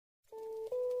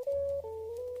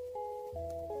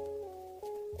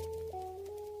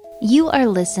You are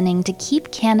listening to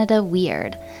Keep Canada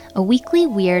Weird, a weekly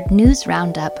weird news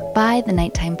roundup by the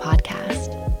Nighttime Podcast.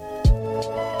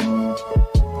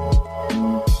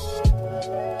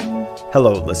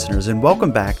 Hello, listeners, and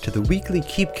welcome back to the weekly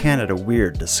Keep Canada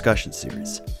Weird discussion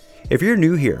series. If you're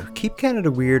new here, Keep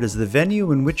Canada Weird is the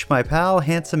venue in which my pal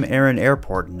Handsome Aaron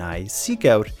Airport and I seek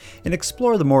out and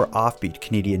explore the more offbeat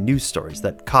Canadian news stories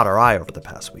that caught our eye over the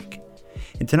past week.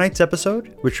 In tonight's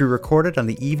episode, which we recorded on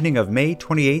the evening of May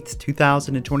 28th,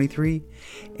 2023,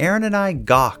 Aaron and I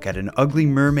gawk at an ugly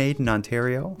mermaid in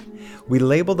Ontario. We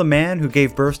label the man who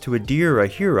gave birth to a deer a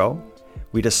hero.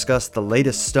 We discuss the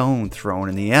latest stone thrown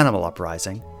in the animal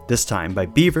uprising, this time by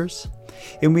beavers.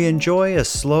 And we enjoy a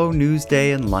slow news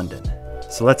day in London.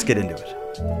 So let's get into it.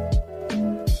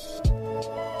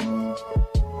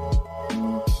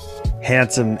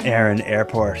 Handsome Aaron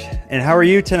Airport. And how are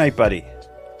you tonight, buddy?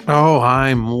 Oh,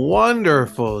 I'm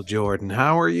wonderful, Jordan.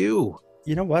 How are you?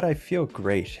 You know what? I feel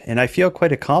great. And I feel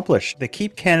quite accomplished. The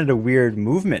Keep Canada Weird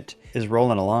movement is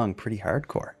rolling along pretty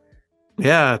hardcore.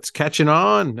 Yeah, it's catching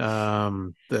on.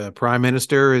 The Prime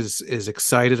Minister is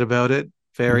excited about it.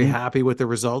 Very happy with the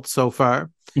results so far.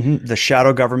 The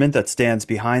shadow government that stands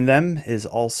behind them is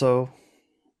also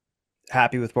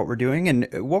happy with what we're doing. And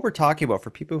what we're talking about,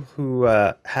 for people who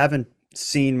haven't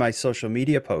seen my social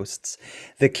media posts,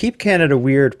 the Keep Canada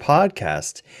Weird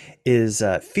podcast is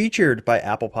featured by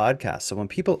Apple Podcasts. So when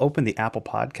people open the Apple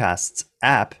Podcasts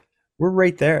app, we're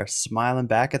right there smiling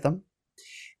back at them.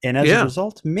 And as a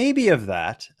result, maybe of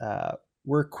that,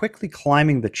 we're quickly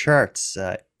climbing the charts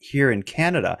here in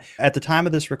Canada. At the time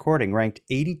of this recording, ranked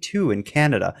 82 in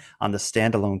Canada on the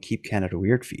standalone Keep Canada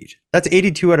Weird feed. That's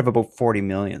 82 out of about 40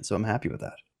 million. So I'm happy with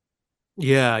that.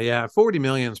 Yeah. 40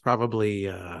 million is probably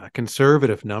a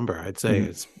conservative number. I'd say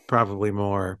it's probably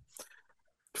more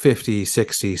 50,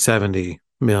 60, 70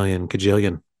 million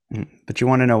kajillion. But you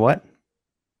want to know what?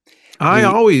 I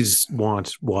always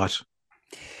want what?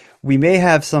 We may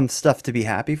have some stuff to be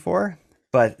happy for,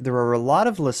 but there are a lot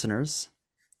of listeners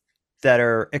that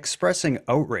are expressing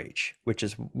outrage, which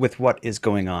is with what is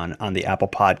going on the Apple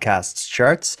Podcasts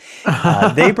charts.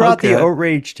 They brought the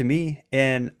outrage to me,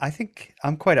 and I think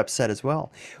I'm quite upset as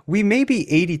well. We may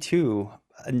be 82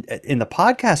 in the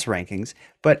podcast rankings,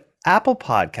 but Apple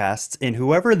Podcasts and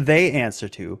whoever they answer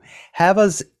to have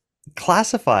us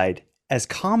classified as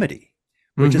comedy,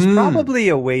 which is probably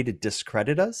a way to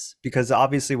discredit us, because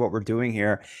obviously what we're doing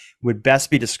here would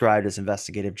best be described as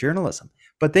investigative journalism.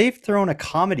 But they've thrown a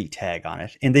comedy tag on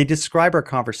it, and they describe our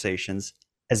conversations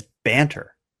as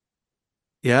banter.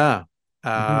 Yeah.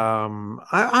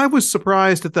 I was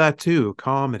surprised at that too.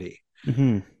 Comedy.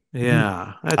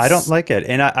 Yeah. I don't like it.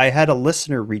 And I had a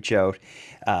listener reach out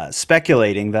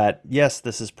speculating that, yes,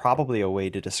 this is probably a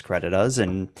way to discredit us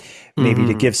and maybe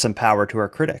to give some power to our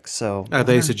critics. So are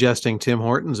they suggesting Tim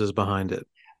Hortons is behind it?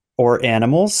 Or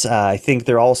animals. I think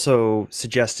they're also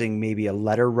suggesting maybe a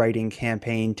letter writing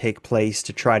campaign take place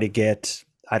to try to get,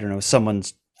 I don't know,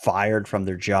 someone's fired from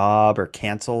their job or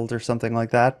canceled or something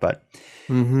like that. But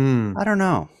I don't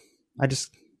know. I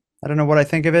don't know what I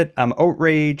think of it. I'm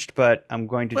outraged, but I'm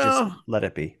going to just let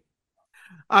it be.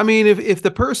 I mean, if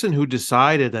the person who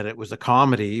decided that it was a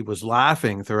comedy was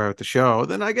laughing throughout the show,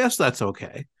 then I guess that's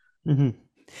okay.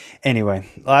 Anyway,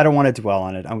 I don't want to dwell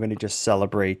on it. I'm going to just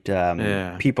celebrate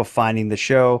people finding the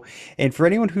show. And for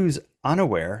anyone who's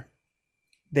unaware,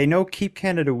 they know Keep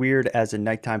Canada Weird as a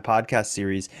nighttime podcast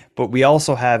series, but we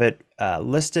also have it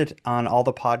listed on all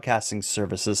the podcasting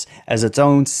services as its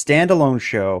own standalone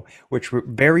show, which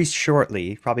very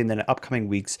shortly, probably in the upcoming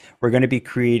weeks, we're going to be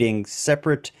creating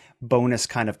separate bonus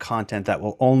kind of content that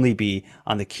will only be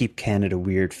on the Keep Canada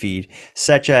Weird feed,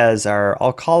 such as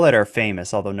I'll call it our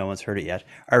famous, although no one's heard it yet,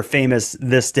 our famous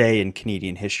This Day in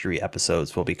Canadian History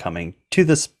episodes will be coming to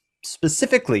this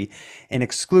specifically and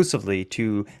exclusively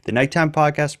to the Nighttime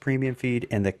Podcast Premium feed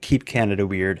and the Keep Canada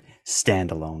Weird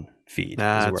standalone feed.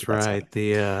 That's right.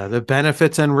 The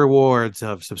benefits and rewards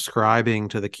of subscribing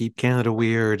to the Keep Canada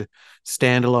Weird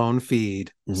standalone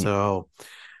feed. So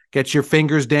get your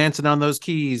fingers dancing on those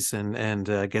keys and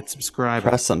get subscribed.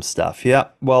 Press some stuff. Yeah.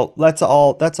 Well, that's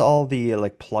all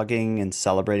the plugging and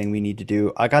celebrating we need to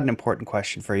do. I got an important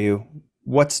question for you.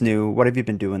 What's new? What have you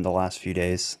been doing the last few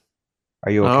days?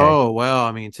 Are you okay? Oh, well,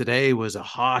 I mean, today was a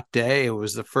hot day. It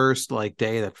was the first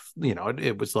day that,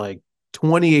 it was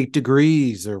 28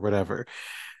 degrees or whatever.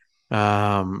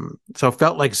 So it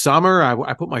felt like summer.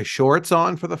 I put my shorts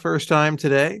on for the first time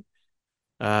today.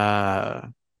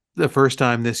 The first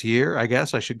time this year, I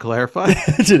guess I should clarify.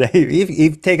 Today,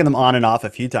 you've taken them on and off a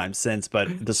few times since, but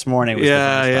this morning was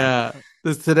the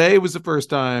first time. Today was the first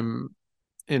time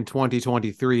in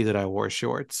 2023 that I wore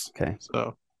shorts. Okay.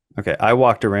 So Okay, I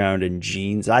walked around in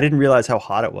jeans. I didn't realize how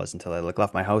hot it was until I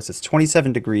left my house. It's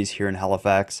 27 degrees here in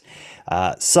Halifax.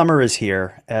 Summer is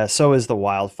here. So is the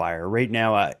wildfire. Right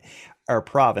now, our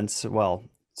province, well,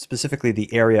 specifically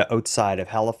the area outside of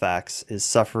Halifax, is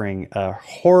suffering a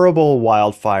horrible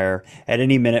wildfire. At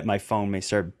any minute, my phone may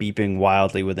start beeping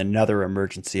wildly with another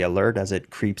emergency alert as it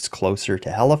creeps closer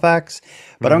to Halifax.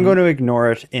 But I'm Mm-hmm. going to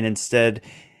ignore it and instead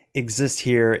exist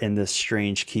here in this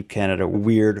strange Keep Canada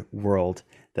weird world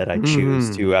that I choose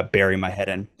Mm-hmm. to bury my head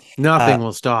in. Uh, Nothing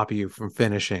will stop you from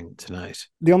finishing tonight.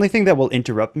 the only thing that will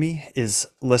interrupt me is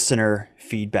listener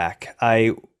feedback.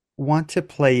 I want to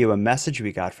play you a message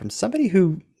we got from somebody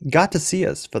who got to see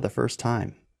us for the first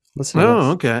time. Listen to Oh,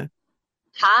 this. okay.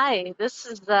 Hi, this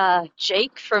is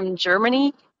Jake from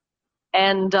Germany,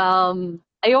 and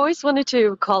I always wanted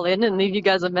to call in and leave you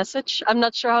guys a message. I'm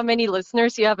not sure how many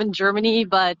listeners you have in Germany,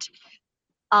 but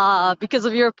because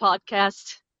of your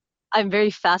podcast, I'm very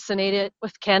fascinated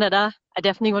with Canada. I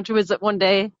definitely want to visit one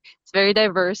day. It's very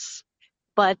diverse,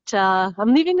 but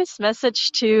I'm leaving this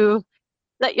message to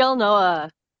let y'all know a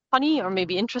funny or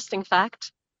maybe interesting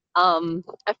fact.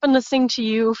 I've been listening to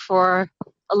you for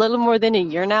a little more than a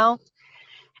year now,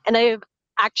 and I've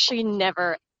actually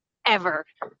never, ever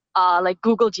like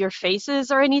Googled your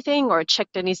faces or anything or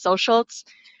checked any socials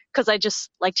because I just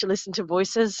like to listen to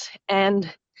voices.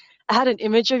 And I had an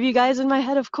image of you guys in my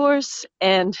head, of course.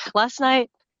 And last night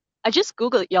I just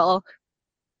Googled y'all,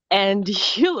 and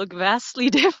you look vastly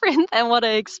different than what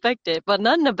I expected, but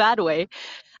not in a bad way.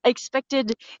 I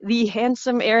expected the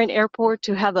handsome Aaron Airport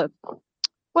to have a,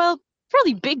 well,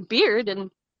 fairly big beard and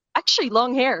actually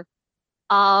long hair.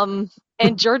 Um,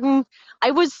 and Jordan,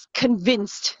 I was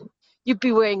convinced you'd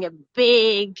be wearing a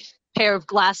big pair of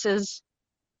glasses.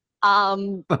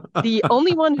 The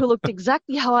only one who looked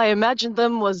exactly how I imagined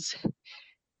them was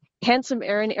handsome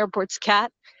Aaron Airport's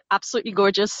cat. Absolutely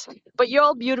gorgeous. But you're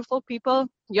all beautiful people.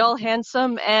 You're all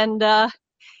handsome. And yeah,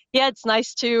 it's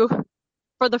nice to,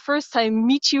 for the first time,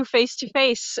 meet you face to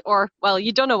face. Or, well,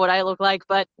 you don't know what I look like,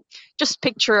 but just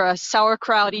picture a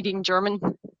sauerkraut eating German.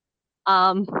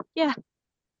 Um, yeah,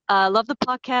 love the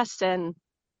podcast and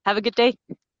have a good day.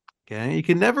 Okay. You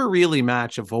can never really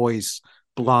match a voice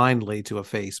blindly to a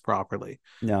face properly.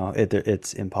 No,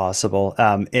 it's impossible.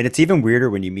 And it's even weirder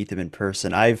when you meet them in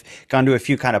person. I've gone to a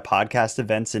few kind of podcast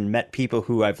events and met people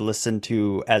who I've listened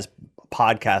to as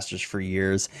podcasters for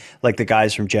years, like the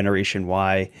guys from Generation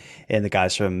Y and the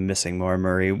guys from Missing More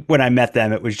Murray. When I met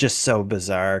them, it was just so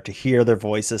bizarre to hear their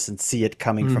voices and see it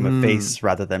coming from a Mm-hmm. face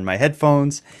rather than my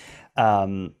headphones.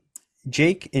 Um,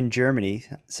 Jake in Germany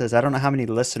says, I don't know how many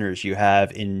listeners you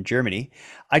have in Germany.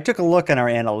 I took a look at our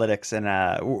analytics and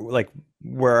like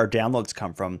where our downloads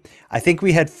come from. I think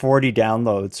we had 40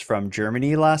 downloads from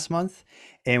Germany last month,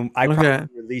 and I probably Okay.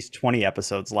 released 20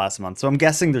 episodes last month. So I'm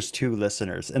guessing there's two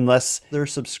listeners. Unless they're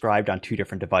subscribed on two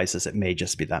different devices, it may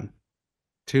just be them.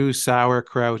 Two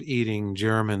sauerkraut eating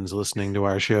Germans listening to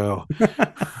our show.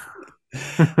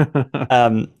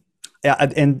 Um, yeah,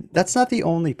 and that's not the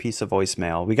only piece of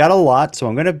voicemail. We got a lot, so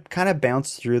I'm going to kind of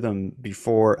bounce through them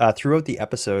before throughout the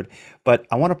episode. But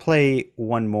I want to play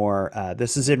one more.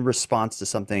 This is in response to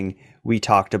something we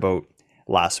talked about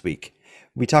last week.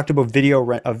 We talked about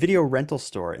a video rental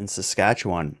store in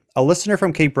Saskatchewan. A listener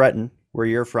from Cape Breton, where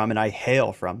you're from and I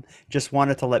hail from, just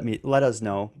wanted to let us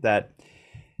know that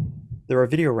there are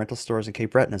video rental stores in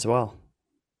Cape Breton as well.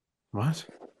 What?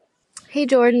 Hey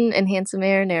Jordan and Handsome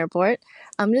Aaron Airport.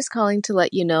 I'm just calling to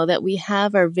let you know that we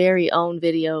have our very own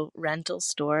video rental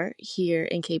store here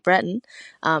in Cape Breton.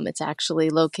 It's actually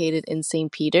located in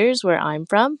St. Peter's, where I'm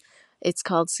from. It's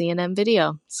called C&M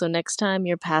Video. So next time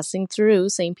you're passing through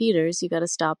St. Peter's, you got to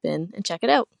stop in and check it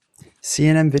out.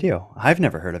 CNN Video. I've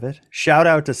never heard of it. Shout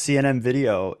out to CNN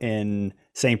Video in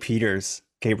St. Peter's,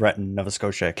 Cape Breton, Nova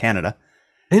Scotia, Canada.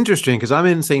 Interesting, because I'm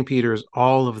in St. Peter's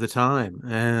all of the time,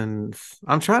 and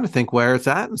I'm trying to think where it's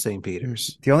at in St.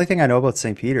 Peter's. The only thing I know about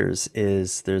St. Peter's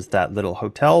is there's that little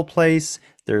hotel place.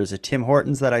 There's a Tim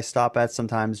Hortons that I stop at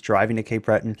sometimes driving to Cape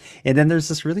Breton. And then there's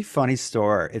this really funny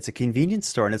store. It's a convenience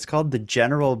store and it's called the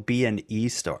General B&E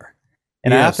store.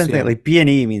 And I Yes, often think yeah. like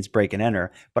B&E means break and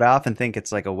enter, but I often think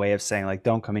it's like a way of saying like,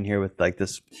 don't come in here with like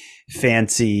this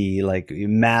fancy like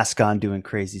mask on doing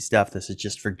crazy stuff. This is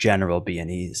just for general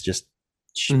B&Es. Just,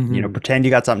 pretend you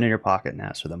got something in your pocket and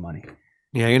ask for the money.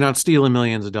 Yeah, you're not stealing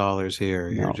millions of dollars here.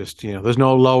 You're No. just, there's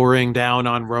no lowering down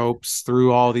on ropes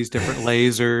through all these different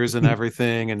lasers and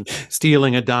everything and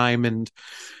stealing a diamond.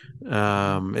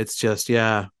 It's just, It's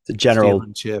a general,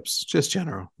 stealing chips, just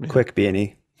general. Yeah. quick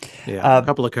B&E. Yeah, a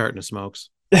couple of carton of smokes.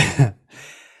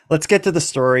 Let's get to the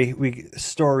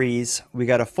stories. We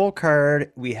got a full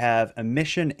card. We have a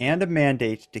mission and a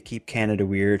mandate to keep Canada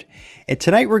weird. And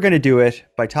tonight we're going to do it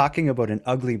by talking about an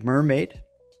ugly mermaid.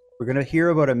 We're going to hear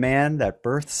about a man that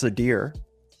births a deer.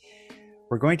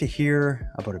 We're going to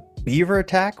hear about a beaver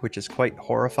attack, which is quite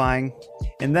horrifying.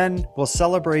 And then we'll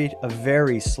celebrate a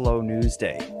very slow news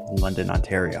day in London,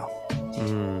 Ontario.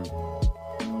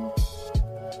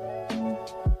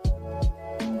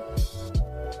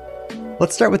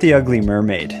 Let's start with the ugly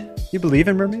mermaid. You believe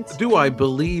in mermaids? Do I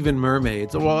believe in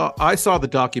mermaids? Well, I saw the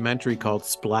documentary called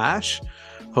Splash,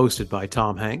 hosted by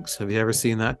Tom Hanks. Have you ever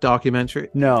seen that documentary?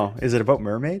 No. Is it about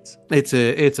mermaids? It's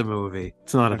a movie.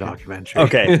 It's not a documentary.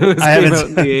 Okay. It came out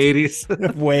in the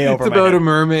 80s. Way over It's my about head. a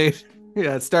mermaid.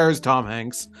 Yeah, it stars Tom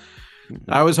Hanks.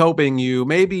 I was hoping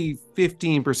maybe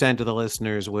 15% of the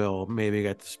listeners will maybe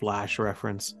get the Splash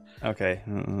reference. Okay.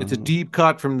 It's a deep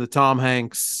cut from the Tom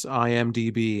Hanks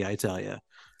IMDb, I tell you.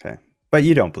 Okay. But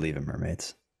you don't believe in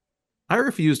mermaids. I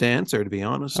refuse to answer, to be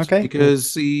honest. Okay.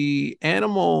 Because the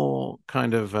animal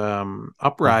kind of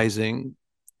uprising,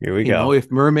 Here we go. if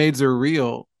mermaids are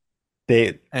real,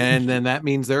 And then that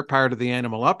means they're part of the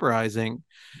animal uprising,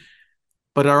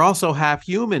 but are also half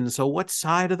human. So what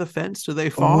side of the fence do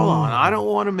they fall on? I don't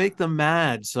want to make them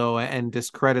mad and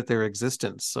discredit their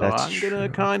existence. So I'm going to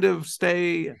kind of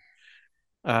stay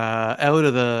out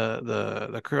of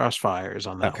the crossfires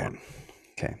on that one.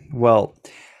 Okay. Well,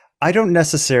 I don't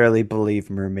necessarily believe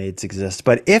mermaids exist,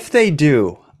 but if they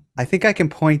do, I think I can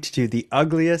point to the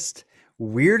ugliest,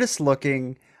 weirdest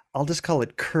looking, I'll just call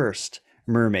it cursed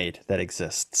mermaid that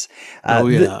exists.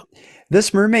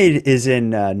 This mermaid is in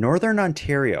northern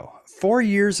Ontario. 4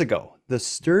 years ago, the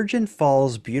Sturgeon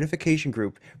Falls Beautification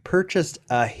Group purchased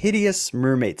a hideous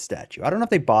mermaid statue. I don't know if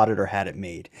they bought it or had it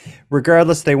made.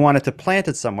 Regardless, they wanted to plant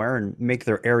it somewhere and make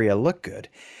their area look good.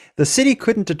 The city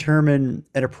couldn't determine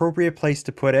an appropriate place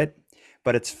to put it,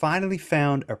 but it's finally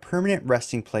found a permanent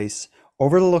resting place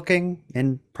overlooking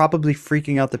and probably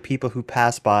freaking out the people who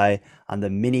pass by on the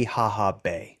Minnehaha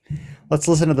Bay. Let's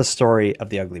listen to the story of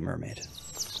the ugly mermaid.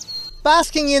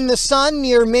 Basking in the sun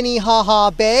near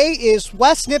Minnehaha Bay is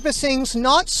West Nipissing's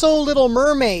not-so-little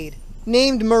mermaid.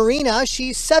 Named Marina,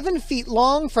 she's 7 feet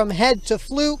long from head to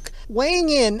fluke, weighing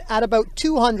in at about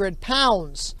 200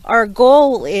 pounds. Our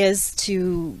goal is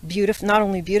to not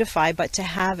only beautify, but to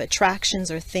have attractions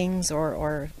or things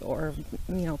or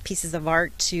pieces of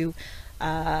art to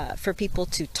for people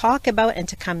to talk about and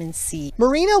to come and see.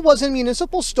 Marina was in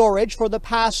municipal storage for the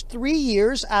past 3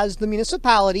 years as the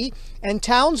municipality and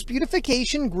town's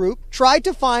beautification group tried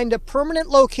to find a permanent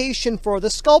location for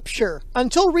the sculpture.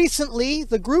 Until recently,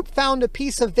 the group found a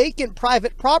piece of vacant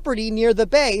private property near the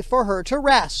bay for her to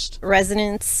rest.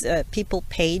 Residents, people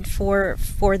paid for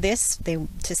this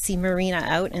to see Marina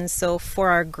out, and so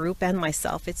for our group and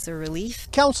myself, it's a relief.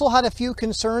 Council had a few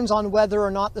concerns on whether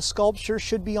or not the sculpture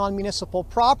should be on municipal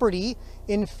property,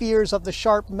 in fears of the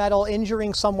sharp metal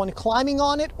injuring someone climbing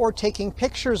on it or taking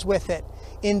pictures with it.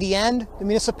 In the end, the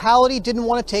municipality didn't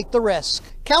want to take the risk.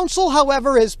 Council,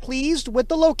 however, is pleased with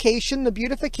the location the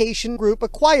beautification group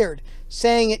acquired,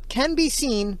 saying it can be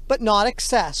seen but not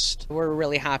accessed. We're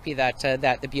really happy that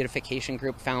the beautification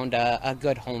group found a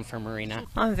good home for Marina.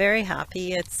 I'm very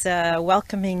happy. It's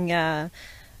welcoming.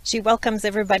 She welcomes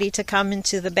everybody to come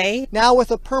into the bay. Now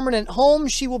with a permanent home,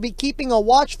 she will be keeping a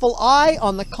watchful eye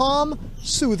on the calm,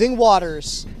 soothing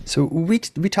waters. So we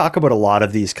talk about a lot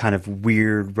of these kind of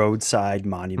weird roadside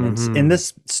monuments, and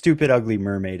this stupid, ugly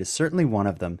mermaid is certainly one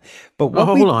of them. But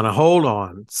hold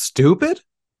on. Stupid?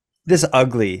 This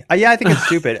ugly. Yeah, I think it's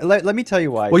stupid. Let me tell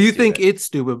you why. Well, you think it's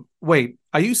stupid. Wait,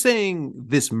 are you saying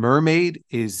this mermaid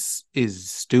is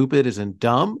stupid as in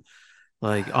dumb?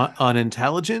 Like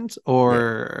unintelligent,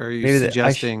 or are you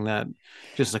suggesting that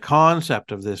just the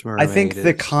concept of this mermaid? I think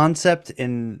the concept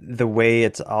in the way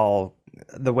it all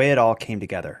came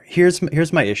together. Here's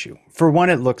my issue. For one,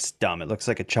 it looks dumb. It looks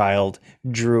like a child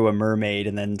drew a mermaid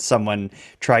and then someone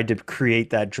tried to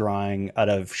create that drawing out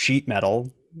of sheet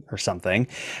metal or something.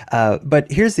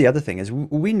 But here's the other thing: is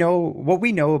we know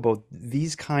about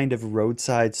these kind of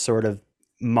roadside sort of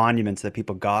monuments that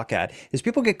people gawk at is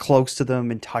people get close to them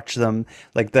and touch them,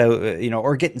 like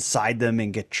or get inside them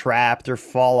and get trapped or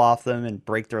fall off them and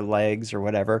break their legs or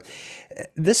whatever.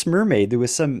 This mermaid, there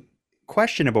was some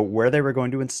question about where they were going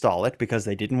to install it because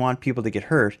they didn't want people to get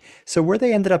hurt. So where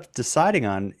they ended up deciding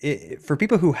on, for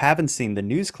people who haven't seen the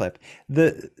news clip,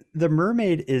 the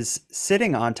mermaid is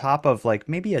sitting on top of like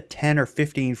maybe a 10 or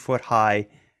 15 foot high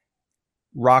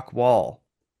rock wall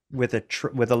with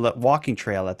a walking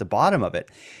trail at the bottom of it.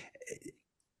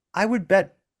 I would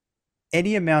bet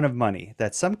any amount of money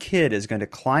that some kid is going to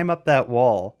climb up that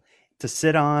wall, to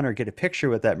sit on or get a picture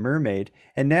with that mermaid.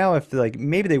 And now if like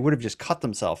maybe they would have just cut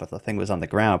themselves if the thing was on the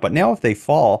ground, but now if they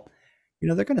fall,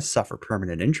 they're going to suffer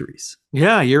permanent injuries.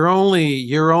 Yeah, you're only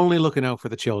looking out for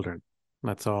the children.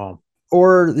 That's all.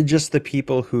 Or just the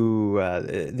people who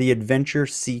the adventure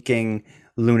seeking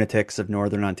lunatics of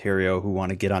Northern Ontario who want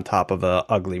to get on top of a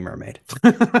ugly mermaid.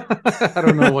 I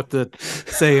don't know what to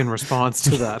say in response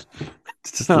to that.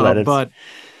 Just let it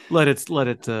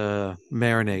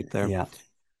marinate there.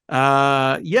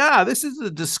 Yeah. This is a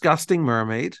disgusting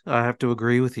mermaid. I have to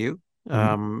agree with you.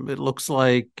 It looks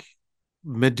like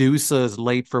Medusa is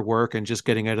late for work and just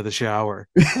getting out of the shower.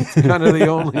 It's kind of the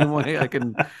only way I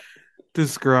can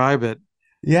describe it.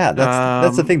 Yeah,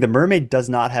 that's the thing. The mermaid does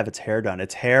not have its hair done.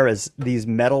 Its hair is these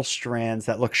metal strands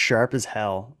that look sharp as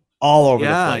hell all over the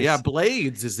place. Yeah,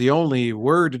 blades is the only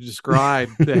word to describe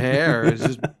the hair. It's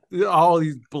just all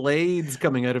these blades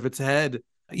coming out of its head.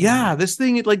 Yeah, this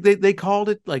thing, like they called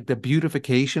it like the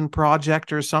beautification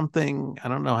project or something. I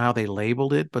don't know how they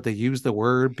labeled it, but they used the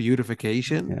word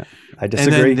beautification. Yeah, I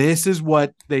disagree. And then this is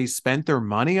what they spent their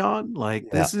money on.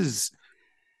 Like this is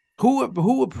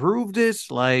who approved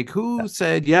this? Like who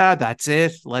said, yeah, that's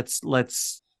it. Let's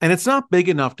and it's not big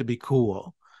enough to be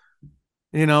cool.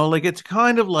 Like it's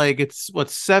kind of like it's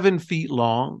 7 feet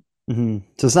long. Mm-hmm.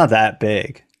 So it's not that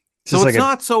big. So it's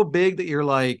not so big that you're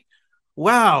like,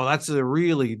 wow, that's a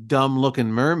really dumb looking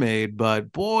mermaid,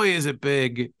 but boy, is it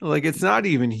big. Like it's not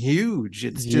even huge.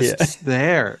 It's just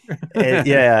there.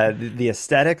 The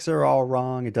aesthetics are all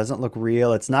wrong. It doesn't look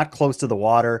real. It's not close to the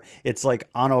water. It's like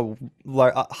on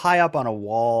high up on a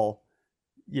wall,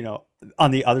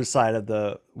 on the other side of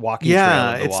the walking trail.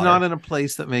 Yeah, it's not in a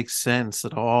place that makes sense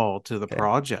at all to the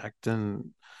project.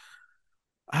 And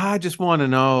I just want to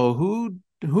know who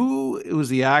was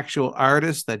the actual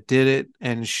artist that did it,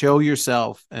 and show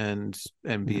yourself and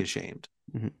be ashamed.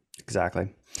 Mm-hmm.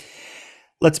 Exactly.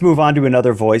 Let's move on to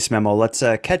another voice memo. Let's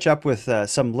catch up with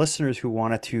some listeners who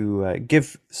wanted to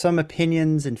give some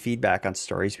opinions and feedback on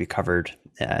stories we covered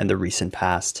in the recent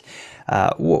past.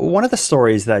 One of the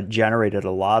stories that generated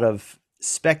a lot of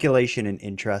speculation and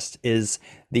interest is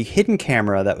the hidden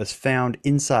camera that was found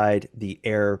inside the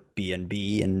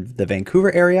Airbnb in the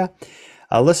Vancouver area.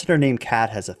 A listener named Kat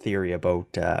has a theory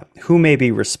about who may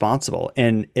be responsible,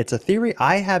 and it's a theory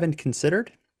I haven't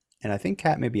considered, and I think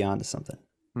Kat may be onto something.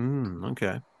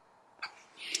 Okay.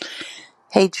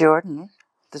 Hey, Jordan.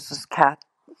 This is Kat.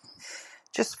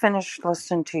 Just finished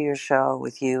listening to your show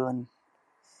with you and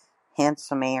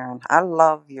Handsome Aaron. I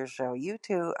love your show. You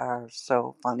two are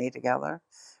so funny together.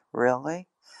 Really.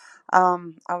 I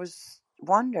was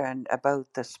wondering about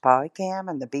the spy cam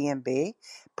and the B&B.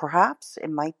 Perhaps it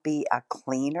might be a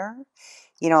cleaner.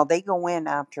 They go in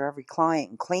after every client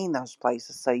and clean those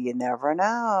places, so you never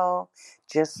know.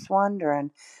 Just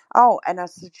wondering. Oh, and a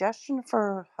suggestion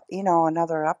for,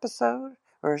 another episode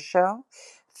or a show.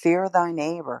 Fear Thy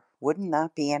Neighbor. Wouldn't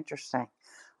that be interesting?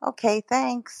 Okay,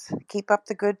 thanks. Keep up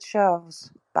the good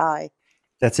shows. Bye.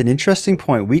 That's an interesting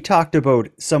point. We talked about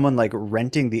someone like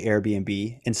renting the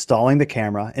Airbnb, installing the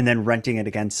camera, and then renting it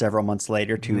again several months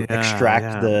later to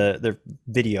extract the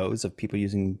videos of people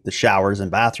using the showers and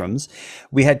bathrooms.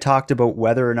 We had talked about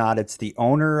whether or not it's the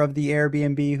owner of the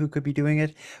Airbnb who could be doing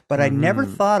it, but I never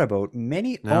thought about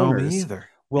many owners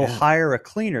will hire a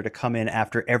cleaner to come in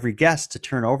after every guest to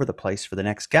turn over the place for the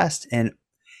next guest. And,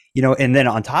 and then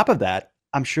on top of that,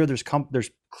 I'm sure there's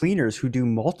cleaners who do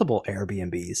multiple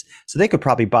Airbnbs. So they could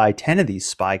probably buy 10 of these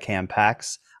spy cam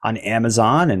packs on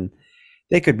Amazon, and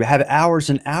they could have hours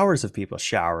and hours of people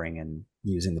showering and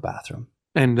using the bathroom.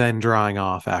 And then drying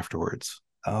off afterwards.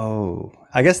 Oh,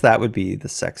 I guess that would be the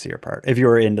sexier part if you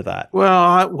were into that. Well,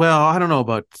 I don't know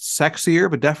about sexier,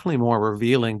 but definitely more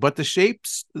revealing. But the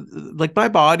shapes, like my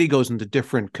body goes into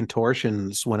different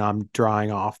contortions when I'm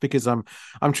drying off because I'm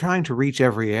trying to reach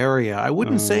every area. I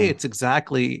wouldn't say it's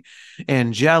exactly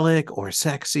angelic or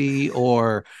sexy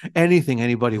or anything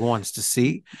anybody wants to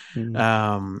see.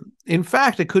 In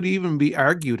fact, it could even be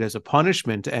argued as a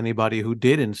punishment to anybody who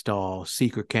did install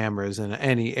secret cameras in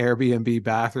any Airbnb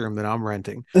bathroom that I'm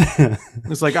renting.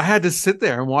 It's like I had to sit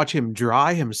there and watch him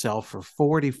dry himself for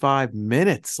 45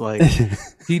 minutes. Like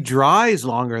he dries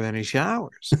longer than he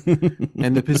showers.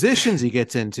 And the positions he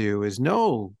gets into is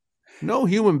no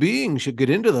human being should get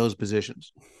into those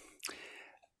positions.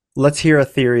 Let's hear a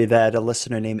theory that a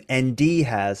listener named ND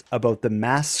has about the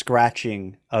mass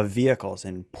scratching of vehicles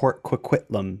in Port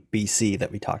Coquitlam, BC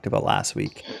that we talked about last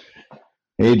week.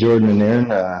 Hey, Jordan and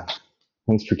Aaron.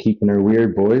 Thanks for keeping her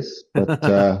weird, boys. But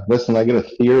listen, I got a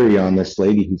theory on this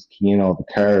lady who's keying all the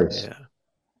cars. Yeah.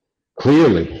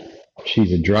 Clearly,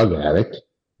 she's a drug addict.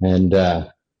 And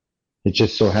It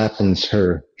just so happens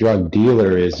her drug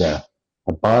dealer is a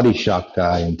body shop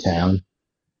guy in town.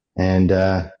 And,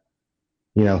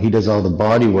 he does all the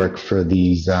body work for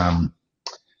these car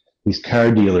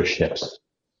dealerships.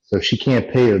 So she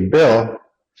can't pay her bill.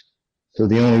 So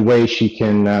the only way she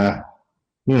can,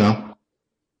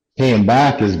 pay him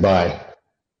back is by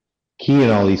keying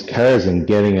all these cars and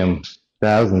getting him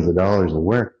thousands of dollars of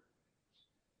work.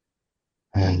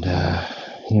 And,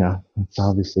 that's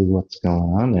obviously what's going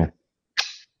on there.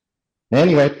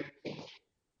 Anyway,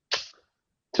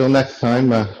 till next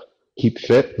time, keep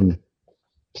fit and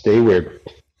stay weird.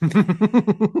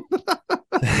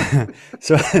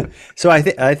 so I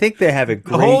think they have a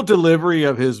great. The whole delivery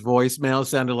of his voicemail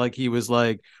sounded like he was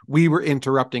like we were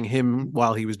interrupting him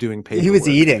while he was doing paperwork. He was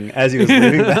eating as he was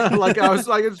leaving. Like I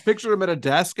was picturing him at a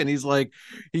desk, and he's like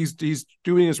he's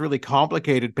doing this really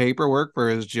complicated paperwork for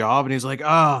his job, and he's like,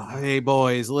 hey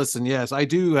boys, listen, yes, I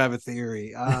do have a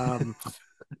theory.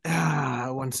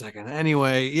 1 second.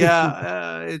 Anyway,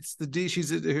 it's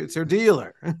it's her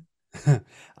dealer.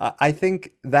 I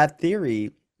think that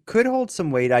theory could hold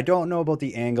some weight. I don't know about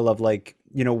the angle of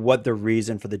what the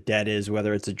reason for the debt is,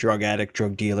 whether it's a drug addict,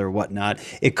 drug dealer, whatnot.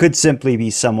 It could simply be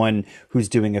someone who's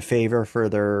doing a favor for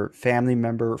their family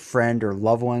member, friend, or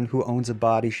loved one who owns a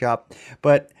body shop.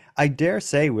 But I dare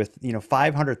say with,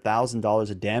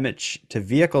 $500,000 of damage to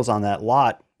vehicles on that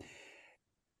lot,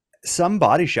 some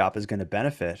body shop is going to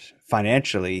benefit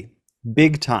financially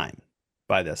big time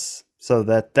by this. So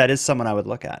that is someone I would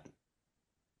look at.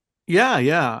 Yeah.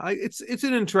 It's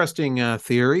an interesting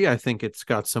theory. I think it's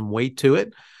got some weight to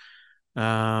it.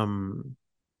 I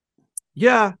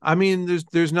mean,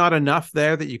 there's not enough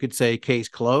there that you could say case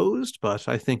closed, but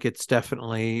I think it's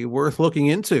definitely worth looking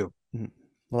into.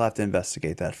 We'll have to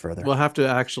investigate that further. We'll have to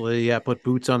actually put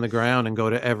boots on the ground and go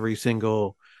to every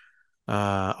single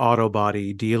auto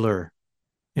body dealer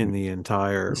in the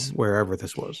entire wherever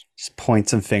this was. Just point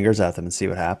some fingers at them and see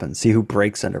what happens. See who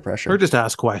breaks under pressure. Or just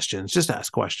ask questions.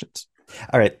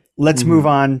 All right, let's move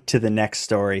on to the next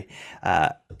story.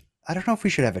 I don't know if we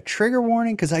should have a trigger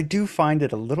warning because I do find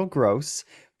it a little gross,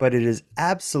 but it is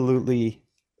absolutely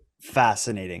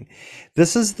fascinating.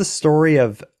 This is the story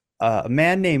of a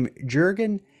man named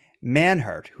Jürgen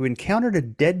Manhart who encountered a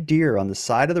dead deer on the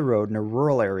side of the road in a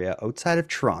rural area outside of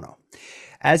Toronto.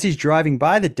 As he's driving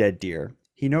by the dead deer,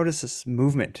 he notices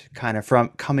movement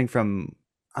coming from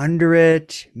under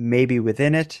it, maybe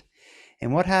within it.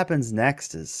 And what happens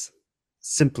next is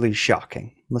simply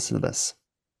shocking. Listen to this.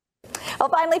 Well,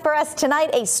 finally for us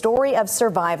tonight, a story of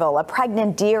survival. A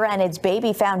pregnant deer and its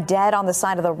baby found dead on the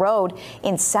side of the road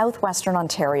in southwestern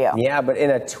Ontario. Yeah, but in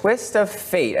a twist of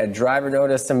fate, a driver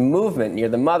noticed some movement near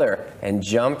the mother and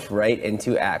jumped right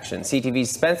into action. CTV's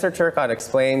Spencer Turcott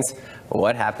explains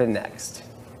what happened next.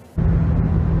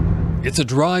 It's a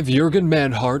drive Jürgen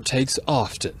Manhart takes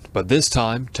often, but this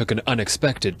time took an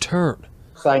unexpected turn.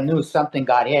 So I knew something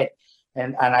got hit,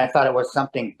 and I thought it was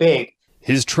something big.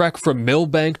 His trek from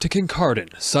Millbank to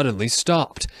Kincardine suddenly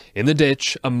stopped. In the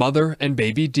ditch, a mother and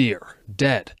baby deer,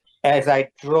 dead. As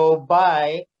I drove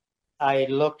by, I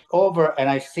looked over and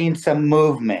I seen some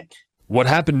movement. What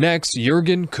happened next,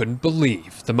 Jürgen couldn't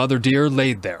believe. The mother deer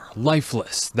laid there,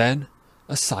 lifeless. Then,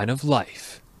 a sign of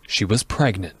life. She was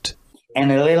pregnant. And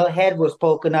a little head was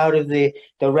poking out of the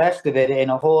rest of it in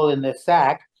a hole in the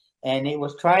sack. And it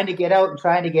was trying to get out,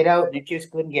 and it just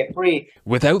couldn't get free.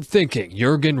 Without thinking,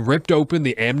 Jürgen ripped open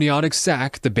the amniotic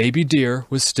sac the baby deer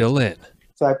was still in.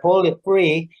 So I pulled it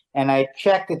free, and I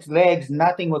checked its legs.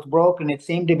 Nothing was broken. It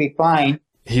seemed to be fine.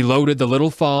 He loaded the little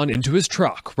fawn into his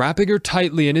truck, wrapping her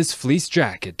tightly in his fleece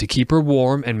jacket to keep her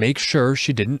warm and make sure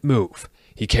she didn't move.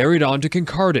 He carried on to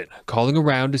Kincardine, calling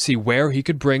around to see where he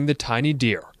could bring the tiny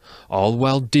deer, all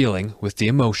while dealing with the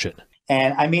emotion.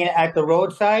 And I mean, at the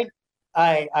roadside,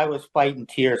 I was fighting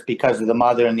tears because of the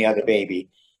mother and the other baby.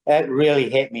 That really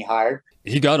hit me hard.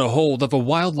 He got a hold of a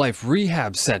wildlife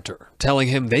rehab center, telling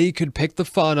him they could pick the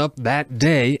fawn up that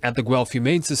day at the Guelph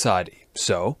Humane Society.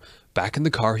 So, back in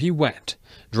the car he went,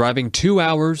 driving 2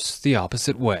 hours the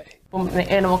opposite way. When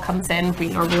the animal comes in, we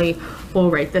normally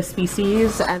will rate the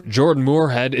species. Jordan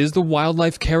Moorhead is the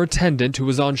wildlife care attendant who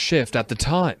was on shift at the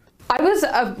time. I was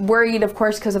worried, of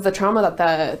course, because of the trauma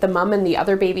that the mom and the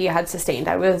other baby had sustained.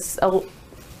 I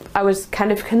was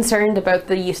kind of concerned about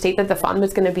the state that the fawn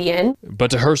was going to be in.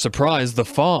 But to her surprise, the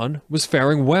fawn was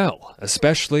faring well,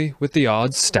 especially with the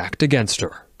odds stacked against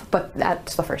her. But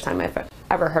that's the first time I've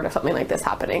ever heard of something like this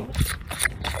happening.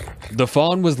 The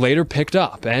fawn was later picked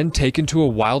up and taken to a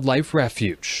wildlife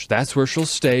refuge. That's where she'll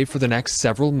stay for the next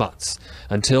several months,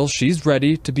 until she's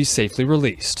ready to be safely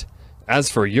released. As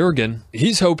for Jurgen,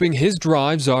 he's hoping his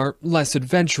drives are less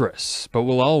adventurous, but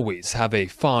will always have a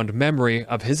fond memory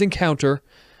of his encounter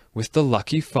with the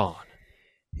lucky fawn.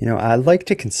 You know, I like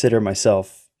to consider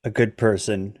myself a good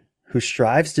person who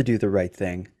strives to do the right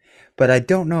thing, but I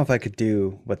don't know if I could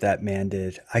do what that man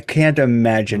did. I can't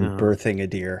imagine birthing a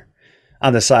deer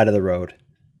on the side of the road.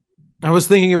 I was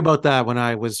thinking about that when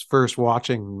I was first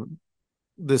watching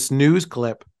this news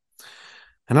clip,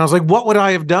 and I was like, what would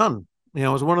I have done? You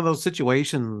know, it was one of those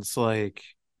situations like,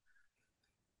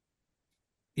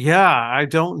 yeah, I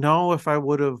don't know if I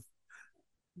would have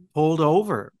pulled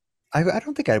over. I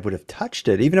don't think I would have touched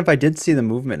it. Even if I did see the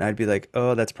movement, I'd be like,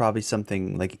 oh, that's probably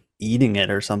something like eating it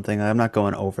or something. I'm not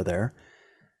going over there.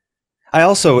 I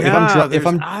also, if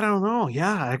I'm, I don't know.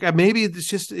 Yeah. Maybe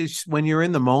it's when you're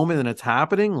in the moment and it's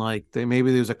happening, like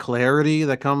maybe there's a clarity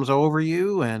that comes over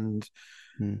you and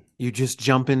you just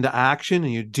jump into action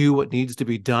and you do what needs to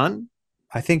be done.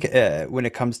 I think when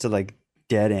it comes to like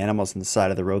dead animals on the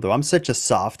side of the road, though, I'm such a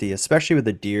softie, especially with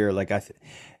the deer. Like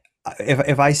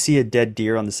if I see a dead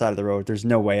deer on the side of the road, there's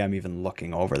no way I'm even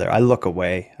looking over there. I look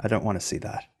away. I don't want to see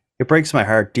that. It breaks my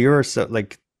heart. Deer are so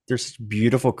like they're such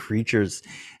beautiful creatures,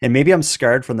 and maybe I'm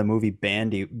scarred from the movie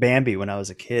Bambi when I was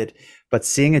a kid. But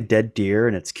seeing a dead deer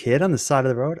and its kid on the side of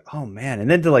the road, oh man! And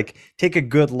then to like take a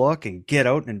good look and get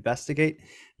out and investigate.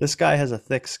 This guy has a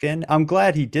thick skin. I'm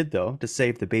glad he did though to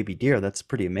save the baby deer. That's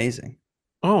pretty amazing.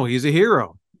 Oh, he's a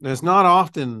hero. It's not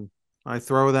often I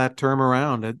throw that term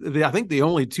around. I think the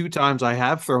only 2 times I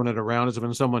have thrown it around is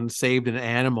when someone saved an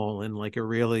animal in like a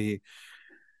really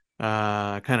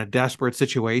kind of desperate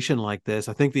situation like this.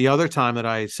 I think the other time that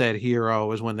I said hero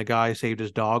was when the guy saved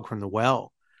his dog from the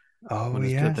well. Oh, when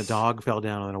yes. The dog fell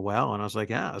down in a well, and I was like,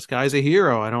 yeah, this guy's a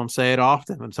hero. I don't say it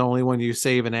often. It's only when you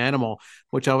save an animal,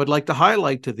 which I would like to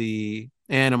highlight to the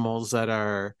animals that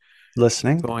are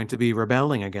listening, going to be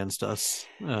rebelling against us,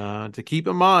 to keep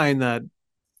in mind that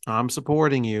I'm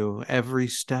supporting you every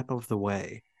step of the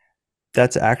way.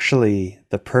 That's actually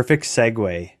the perfect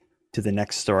segue to the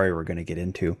next story we're going to get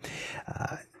into.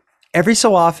 Every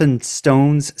so often,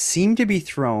 stones seem to be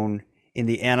thrown in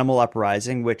the animal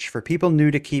uprising, which for people new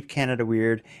to Keep Canada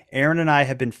Weird, Aaron and I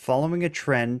have been following a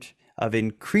trend of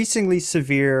increasingly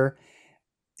severe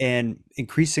and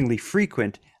increasingly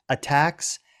frequent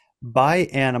attacks by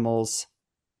animals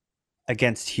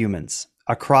against humans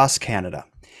across Canada.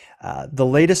 The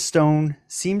latest stone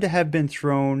seemed to have been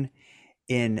thrown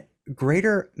in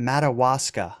Greater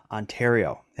Madawaska,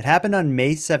 Ontario. It happened on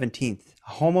May 17th.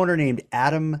 A homeowner named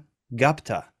Adam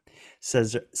Gupta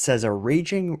says a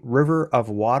raging river of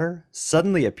water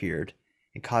suddenly appeared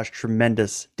and caused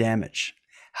tremendous damage.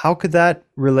 How could that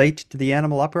relate to the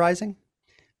animal uprising?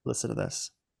 Listen to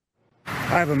this.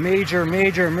 I have a major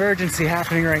emergency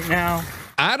happening right now.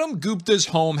 Adam Gupta's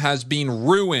home has been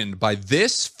ruined by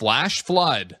this flash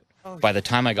flood. By the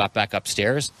time I got back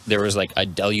upstairs, there was like a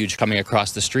deluge coming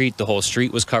across the street. The whole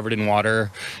street was covered in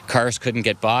water. Cars couldn't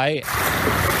get by.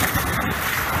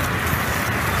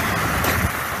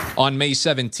 On May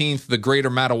 17th, the Greater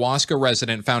Madawaska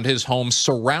resident found his home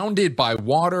surrounded by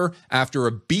water after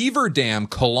a beaver dam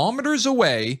kilometers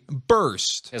away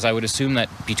burst. As I would assume that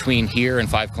between here and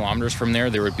 5 kilometers from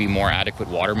there would be more adequate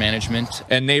water management.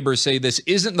 And neighbors say this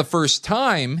isn't the first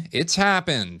time it's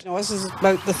happened. No, this is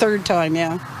about the 3rd time,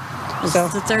 yeah. So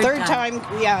the third time,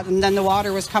 yeah, and then the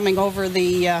water was coming over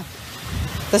the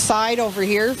side over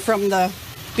here from the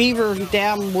beaver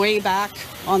dam way back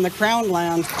on the Crown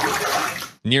land.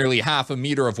 Nearly half a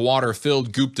meter of water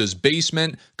filled Gupta's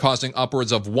basement, causing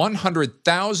upwards of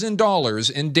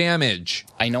 $100,000 in damage.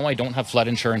 I know I don't have flood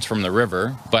insurance from the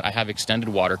river, but I have extended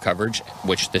water coverage,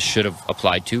 which this should have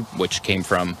applied to, which came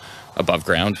from above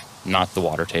ground, not the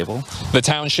water table. The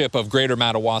township of Greater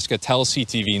Madawaska tells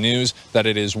CTV News that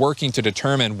it is working to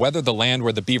determine whether the land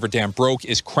where the beaver dam broke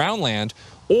is Crown land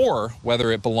or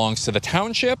whether it belongs to the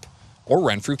township or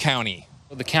Renfrew County.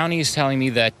 The county is telling me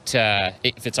that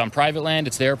if it's on private land,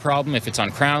 it's their problem. If it's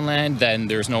on Crown land, then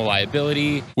there's no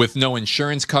liability. With no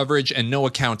insurance coverage and no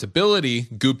accountability,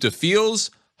 Gupta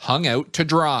feels hung out to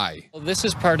dry. Well, this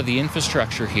is part of the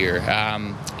infrastructure here.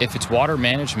 If it's water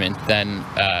management, then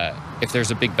if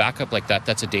there's a big backup like that,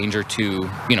 that's a danger to,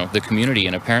 the community.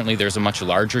 And apparently there's a much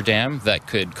larger dam that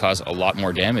could cause a lot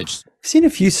more damage. I've seen a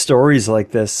few stories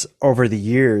like this over the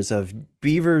years of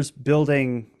beavers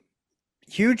building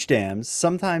huge dams,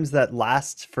 sometimes that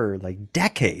lasts for like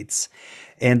decades.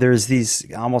 And there's these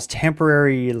almost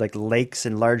temporary like lakes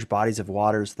and large bodies of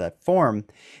waters that form.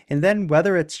 And then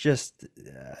whether it's just,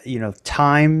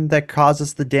 time that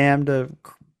causes the dam to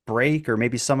break, or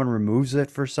maybe someone removes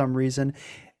it for some reason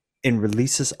and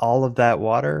releases all of that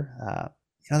water.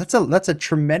 Now that's a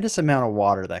tremendous amount of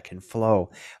water that can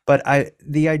flow. But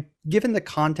given the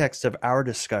context of our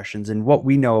discussions and what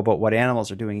we know about what animals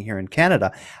are doing here in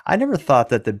Canada, I never thought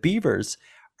that the beavers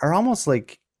are almost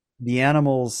like the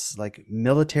animals, like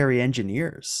military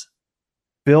engineers,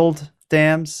 build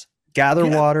dams, gather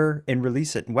water, and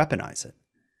release it and weaponize it.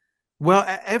 Well,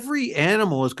 every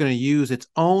animal is going to use its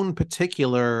own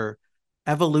particular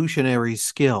evolutionary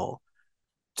skill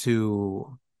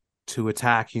to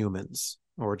attack humans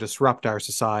or disrupt our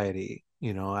society.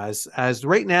 You know, as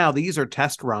right now, these are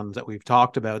test runs that we've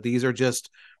talked about. These are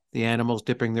just the animals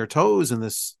dipping their toes in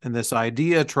this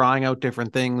idea, trying out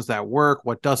different things that work,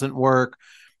 what doesn't work,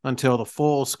 until the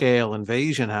full scale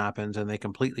invasion happens and they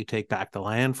completely take back the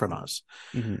land from us.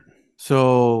 Mm-hmm.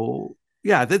 So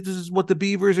yeah, this is what the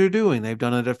beavers are doing. They've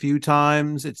done it a few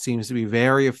times. It seems to be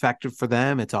very effective for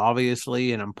them. It's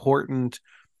obviously an important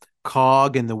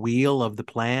cog in the wheel of the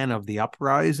plan of the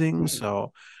uprising.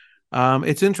 So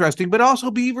it's interesting. But also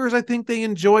beavers, I think they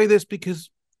enjoy this because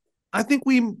I think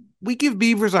we give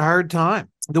beavers a hard time.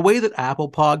 The way that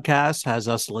Apple Podcasts has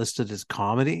us listed as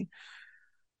comedy,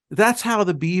 that's how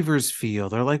the beavers feel.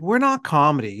 They're like, we're not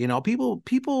comedy. You know,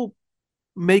 people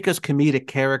make us comedic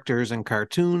characters in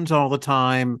cartoons all the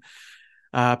time.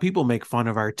 People make fun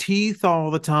of our teeth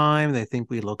all the time. They think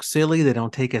we look silly. They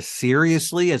don't take us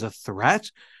seriously as a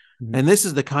threat. Mm-hmm. And this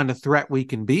is the kind of threat we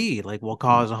can be. Like, we'll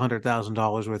cause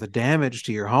 $100,000 worth of damage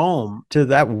to your home. To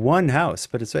that one house,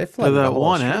 but it's flooded to that the whole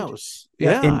one street. house.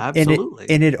 Yeah, absolutely.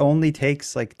 And it only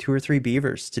takes like 2 or 3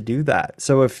 beavers to do that.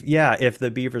 So if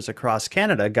the beavers across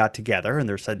Canada got together and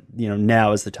they said,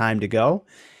 now is the time to go.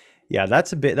 Yeah,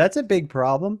 that's a big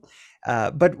problem.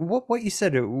 But what you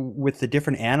said with the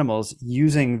different animals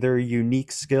using their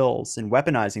unique skills and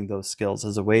weaponizing those skills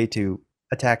as a way to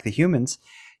attack the humans.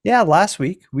 Yeah, last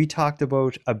week we talked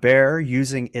about a bear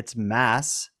using its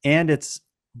mass and its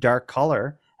dark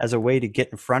color as a way to get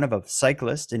in front of a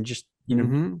cyclist and just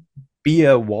be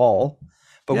a wall.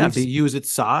 But use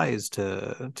its size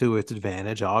to its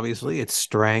advantage. Obviously, its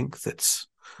strength.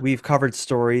 We've covered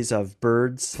stories of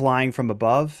birds flying from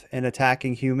above and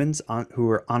attacking humans who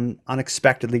are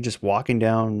unexpectedly just walking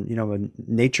down,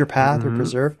 a nature path or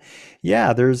preserve.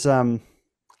 Yeah, there's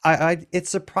it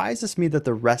surprises me that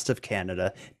the rest of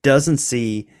Canada doesn't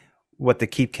see what the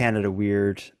Keep Canada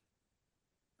Weird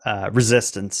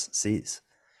resistance sees.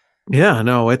 Yeah,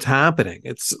 no, it's happening.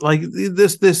 It's like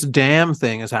this dam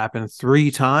thing has happened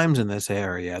 3 times in this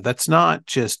area. That's not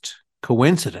just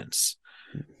coincidence.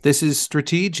 This is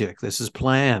strategic. This is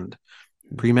planned,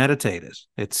 premeditated.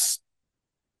 The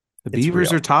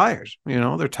beavers are tired.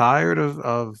 They're tired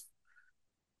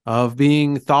of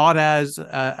being thought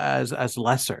as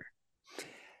lesser.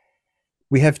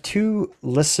 We have 2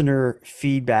 listener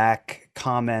feedback,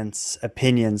 comments,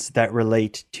 opinions that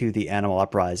relate to the animal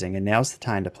uprising, and now's the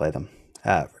time to play them.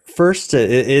 First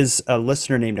is a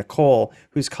listener named Nicole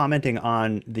who's commenting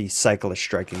on the cyclist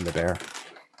striking the bear.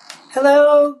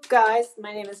 Hello, guys.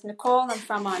 My name is Nicole. I'm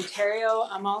from Ontario.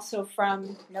 I'm also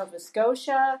from Nova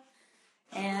Scotia,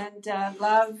 and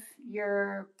love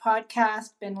your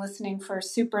podcast. Been listening for a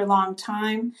super long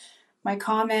time. My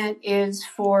comment is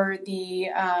for the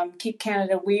Keep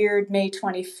Canada Weird May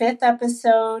 25th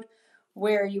episode,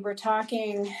 where you were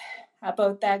talking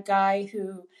about that guy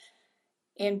who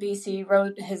in BC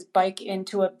rode his bike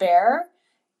into a bear.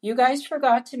 You guys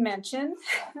forgot to mention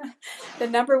the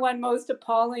number one most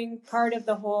appalling part of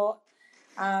the whole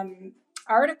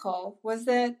article was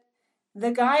that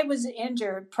the guy was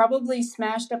injured, probably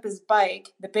smashed up his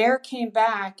bike. The bear came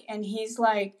back and he's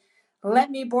like,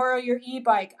 let me borrow your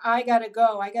e-bike. I gotta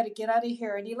go. I gotta get out of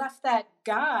here. And he left that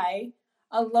guy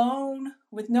alone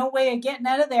with no way of getting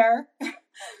out of there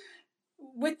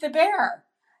with the bear.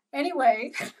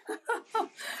 Anyway,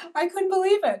 I couldn't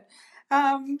believe it.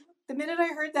 The minute I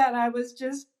heard that, I was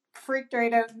just freaked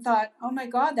right out and thought, oh my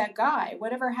God, that guy,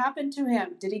 whatever happened to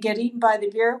him? Did he get eaten by the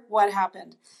bear? What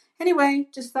happened? Anyway,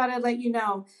 just thought I'd let you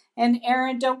know. And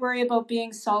Aaron, don't worry about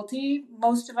being salty.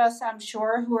 Most of us, I'm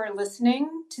sure, who are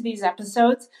listening to these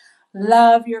episodes,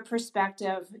 love your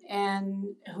perspective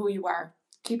and who you are.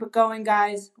 Keep it going,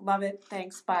 guys. Love it.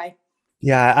 Thanks. Bye.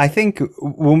 Yeah, I think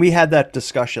when we had that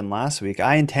discussion last week,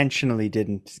 I intentionally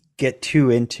didn't get too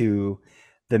into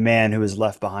the man who was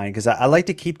left behind because I like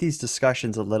to keep these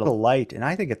discussions a little light, and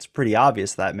I think it's pretty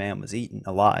obvious that man was eaten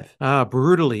alive.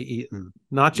 Brutally eaten,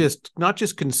 not just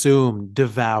consumed,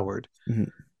 devoured.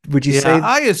 Mm-hmm. Would you say?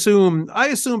 I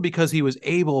assume because he was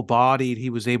able-bodied, he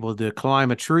was able to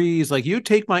climb a trees. Like, you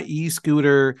take my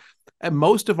e-scooter, and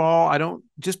most of all, I don't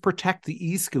just protect the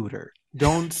e-scooter.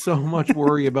 Don't so much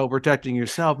worry about protecting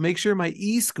yourself. Make sure my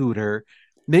e-scooter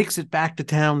makes it back to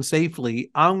town safely,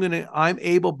 I'm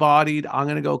able-bodied. I'm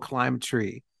gonna go climb a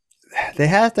tree. They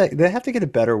have to get a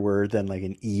better word than like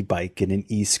an e-bike and an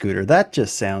e-scooter. That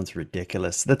just sounds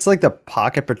ridiculous. That's like the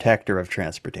pocket protector of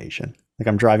transportation. Like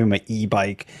I'm driving my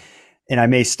e-bike and I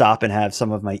may stop and have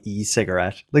some of my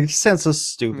e-cigarette. Like it just sounds so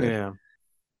stupid. Yeah.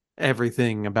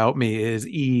 Everything about me is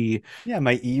e. Yeah,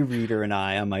 my e-reader and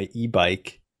I on my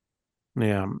e-bike.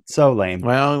 Yeah. So lame.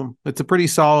 Well, it's a pretty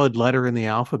solid letter in the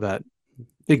alphabet.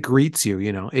 It greets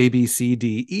you, A, B, C,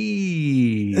 D,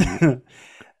 E.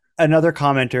 Another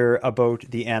commenter about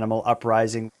the animal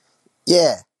uprising.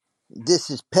 Yeah, this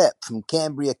is Pep from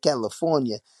Cambria,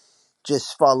 California.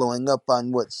 Just following up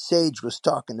on what Sage was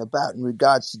talking about in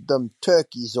regards to them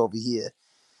turkeys over here.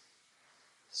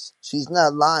 She's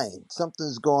not lying.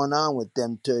 Something's going on with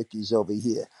them turkeys over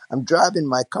here. I'm driving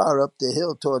my car up the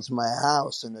hill towards my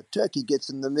house, and a turkey gets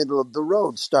in the middle of the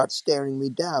road, starts staring me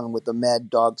down with a mad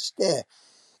dog stare.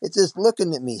 It's just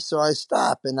looking at me, so I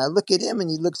stop, and I look at him,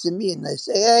 and he looks at me, and I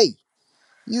say, "Hey,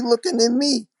 you looking at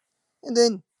me?" And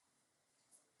then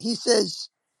he says,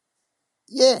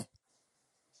 "Yeah,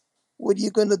 what are you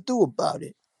going to do about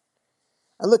it?"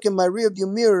 I look in my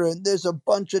rearview mirror, and there's a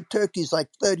bunch of turkeys, like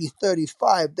 30,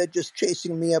 35. They're just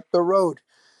chasing me up the road.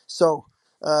 So,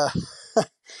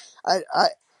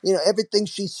 everything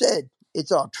she said,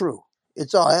 it's all true.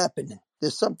 It's all happening.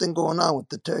 There's something going on with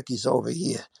the turkeys over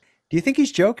here. Do you think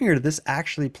he's joking, or did this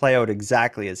actually play out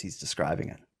exactly as he's describing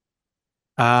it?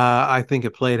 I think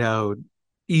it played out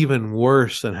even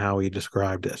worse than how he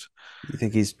described it. You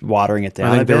think he's watering it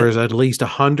down? I think there was at least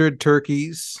 100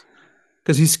 turkeys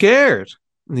because he's scared.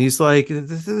 And he's like,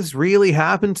 this really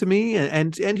happened to me.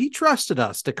 And he trusted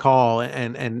us to call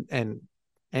and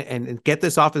get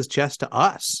this off his chest to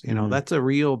us. That's a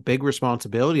real big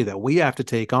responsibility that we have to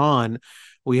take on.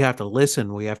 We have to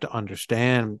listen. We have to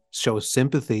understand, show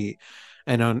sympathy,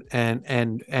 and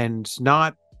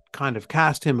not kind of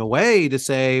cast him away to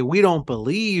say, we don't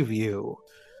believe you,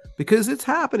 because it's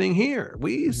happening here.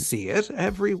 We see it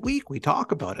every week. We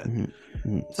talk about it.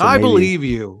 So I believe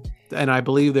you. And I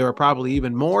believe there are probably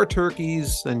even more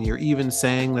turkeys than you're even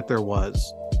saying that there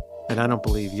was. And I don't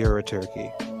believe you're a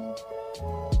turkey.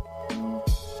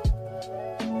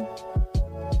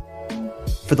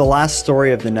 For the last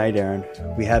story of the night, Aaron,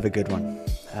 we have a good one.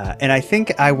 And I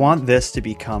think I want this to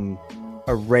become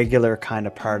a regular kind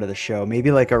of part of the show,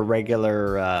 maybe like a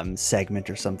regular segment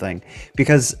or something.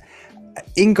 Because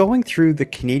in going through the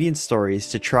Canadian stories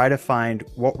to try to find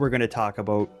what we're going to talk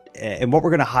about and what we're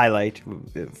going to highlight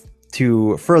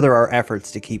to further our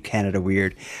efforts to keep Canada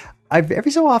weird,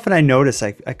 every so often I notice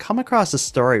I come across a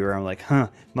story where I'm like,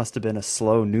 must have been a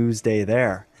slow news day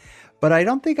there. But I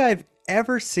don't think I've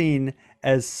ever seen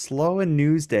as slow a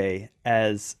news day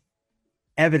as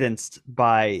evidenced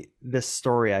by this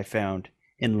story I found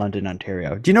in London,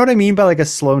 Ontario. Do you know what I mean by like a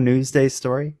slow news day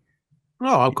story?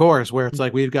 Oh, of course, where it's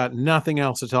like we've got nothing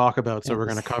else to talk about, so we're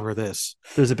going to cover this.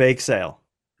 There's a bake sale.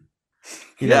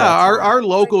 Our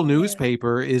local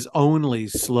newspaper is only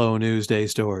slow news day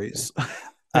stories.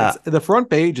 The front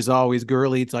page is always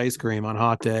girl eats ice cream on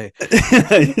hot day.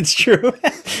 It's true.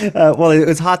 Well, it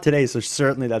was hot today, so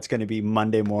certainly that's going to be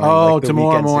Monday morning. Oh, like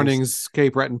tomorrow morning's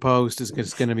Cape Breton Post is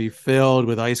going to be filled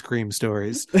with ice cream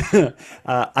stories.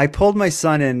 I pulled my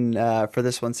son in for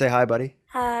this one. Say hi, buddy.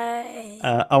 Hi.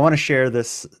 I want to share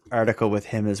this article with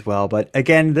him as well. But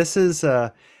again, this is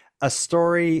a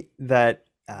story that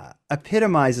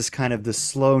epitomizes kind of the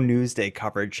slow news day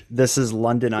coverage. This is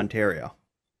London, Ontario.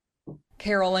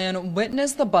 Carol Ann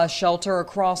witnessed the bus shelter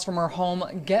across from her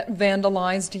home get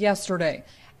vandalized yesterday.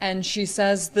 And she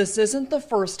says this isn't the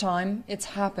first time it's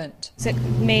happened. It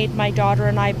made my daughter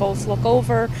and I both look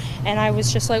over, and I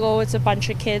was just like, oh, it's a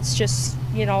bunch of kids just,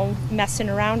 messing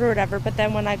around or whatever. But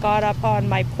then when I got up on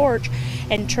my porch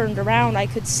and turned around, I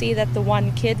could see that the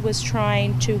one kid was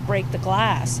trying to break the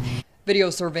glass.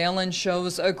 Video surveillance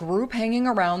shows a group hanging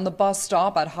around the bus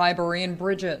stop at Highbury and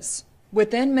Bridges.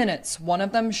 Within minutes, one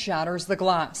of them shatters the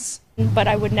glass. But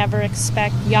I would never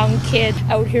expect young kid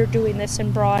out here doing this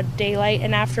in broad daylight.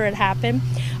 And after it happened,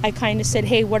 I kind of said,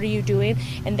 hey, what are you doing?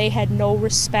 And they had no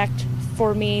respect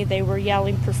for me. They were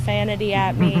yelling profanity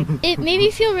at me. It made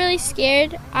me feel really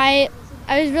scared. I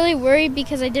was really worried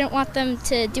because I didn't want them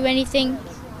to do anything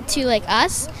to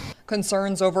us.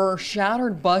 Concerns over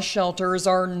shattered bus shelters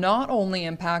are not only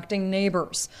impacting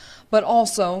neighbors, but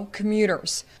also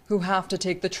commuters who have to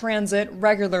take the transit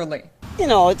regularly.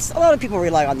 It's a lot of people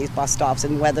rely on these bus stops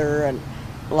and weather and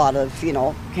a lot of,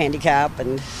 handicap.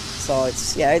 And so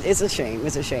it's a shame.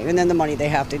 It's a shame. And then the money they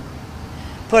have to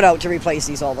put out to replace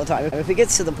these all the time. If it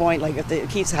gets to the point, if it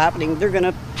keeps happening, they're going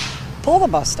to pull the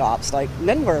bus stops, like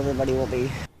then where everybody will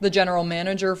be. The general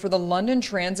manager for the London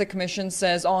Transit Commission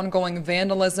says ongoing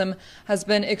vandalism has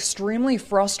been extremely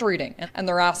frustrating, and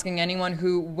they're asking anyone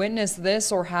who witnessed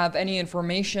this or have any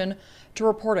information to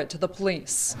report it to the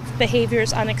police. Behavior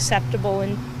is unacceptable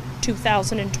in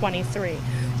 2023.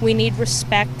 We need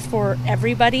respect for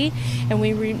everybody, and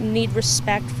we need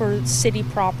respect for city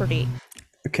property.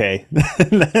 Okay,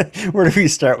 where do we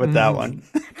start with that one?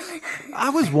 I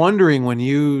was wondering when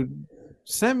you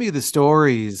sent me the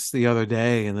stories the other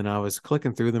day, and then I was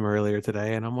clicking through them earlier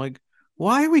today, and I'm like,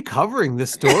 why are we covering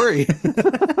this story?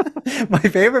 My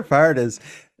favorite part is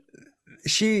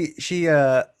she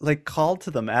like called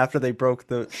to them after they broke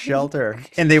the shelter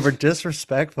and they were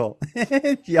disrespectful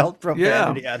and yelled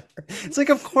profanity at her. It's like,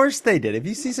 of course they did. If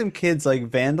you see some kids like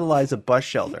vandalize a bus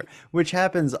shelter, which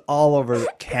happens all over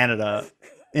Canada,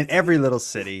 in every little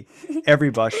city, every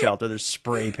bus shelter, there's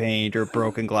spray paint or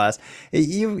broken glass.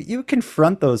 You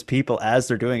confront those people as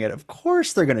they're doing it. Of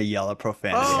course, they're going to yell at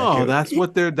profanity. Oh, that's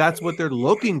what they're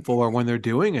looking for when they're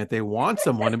doing it. They want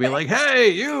someone to be like, "Hey,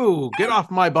 you, get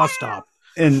off my bus stop."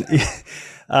 And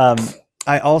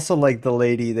I also like the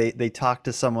lady. They talked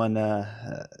to someone.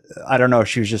 I don't know if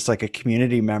she was just like a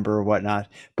community member or whatnot.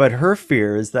 But her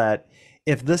fear is that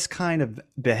if this kind of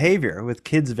behavior with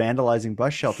kids vandalizing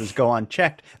bus shelters go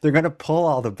unchecked, they're going to pull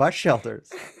all the bus shelters.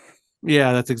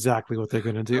 Yeah, that's exactly what they're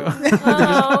going to do.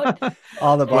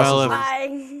 All the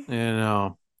buses.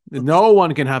 Well, no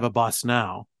one can have a bus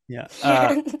now. Yeah.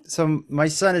 So my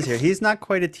son is here. He's not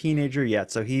quite a teenager yet,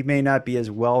 so he may not be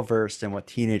as well versed in what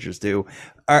teenagers do.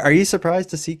 Are you surprised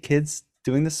to see kids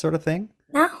doing this sort of thing?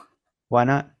 No. Why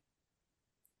not?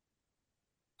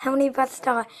 How many bus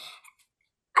stops?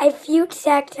 If you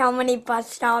checked how many bus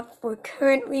stops were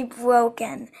currently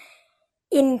broken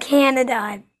in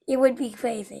Canada, it would be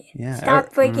crazy. Yeah.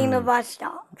 Stop breaking the bus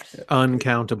stops.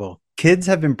 Uncountable. Kids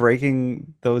have been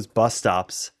breaking those bus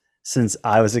stops since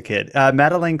I was a kid.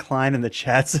 Madeleine Klein in the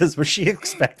chat says, was she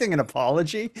expecting an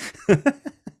apology? I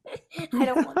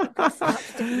don't want the bus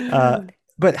stops to be rude.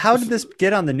 But how did this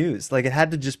get on the news? Like, it had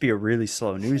to just be a really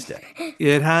slow news day.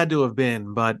 It had to have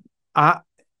been, but I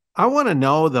want to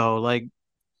know though, like,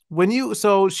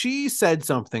 so she said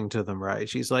something to them, right?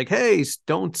 She's like, "Hey,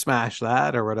 don't smash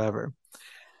that," or whatever.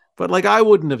 But like, I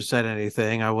wouldn't have said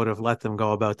anything. I would have let them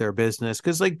go about their business.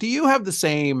 Because like, do you have the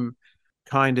same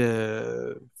kind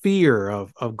of fear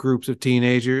of groups of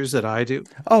teenagers that I do?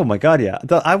 Oh my God, yeah.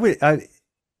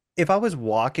 If I was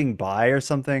walking by or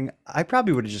something, I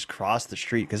probably would have just crossed the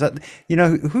street because,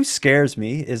 who scares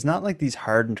me is not like these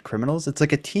hardened criminals. It's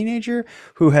like a teenager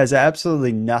who has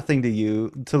absolutely nothing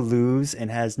to lose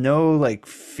and has no like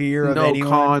fear of anyone.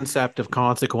 No concept of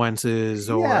consequences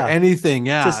or anything.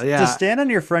 To stand on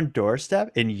your front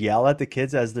doorstep and yell at the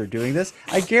kids as they're doing this,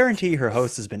 I guarantee her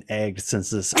host has been egged since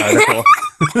this article.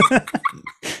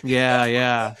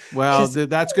 Yeah. Well,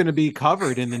 that's going to be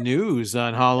covered in the news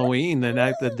on Halloween,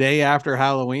 the day after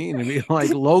Halloween, and be like,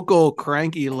 local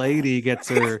cranky lady gets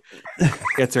her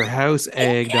house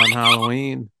egged on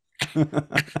Halloween.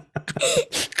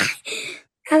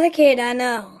 As a kid, I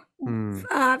know.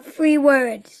 3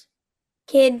 words: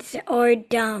 kids are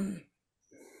dumb.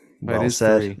 That is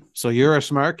 3. So you're a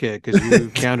smart kid because you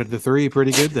counted the 3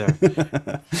 pretty good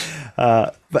there.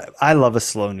 But I love a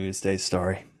slow news day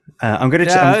story.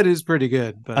 It is pretty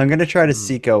good. But I'm going to try to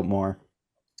seek out more.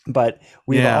 But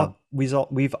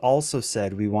we've also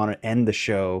said we want to end the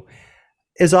show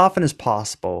as often as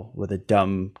possible with a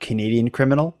dumb Canadian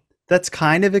criminal. That's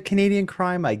kind of a Canadian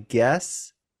crime, I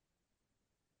guess.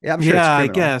 Yeah, I'm sure it's criminal. I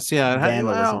guess. Yeah.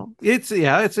 Vandalism.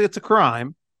 It's a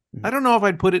crime. I don't know if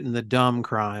I'd put it in the dumb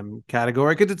crime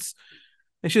category because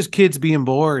it's just kids being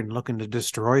bored and looking to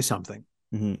destroy something.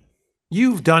 Mm-hmm.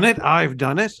 You've done it. I've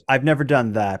done it. I've never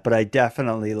done that, but I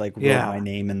definitely wrote my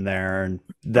name in there and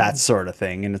that sort of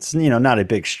thing. And it's, not a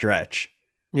big stretch.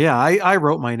 Yeah. I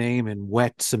wrote my name in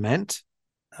wet cement.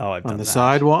 Oh, I've done on the that.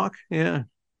 sidewalk. Yeah.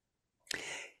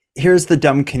 Here's the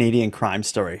dumb Canadian crime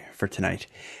story for tonight.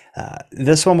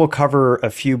 This one will cover a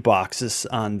few boxes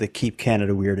on the Keep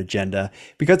Canada Weird agenda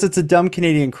because it's a dumb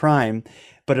Canadian crime,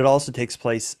 but it also takes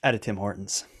place at a Tim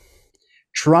Hortons.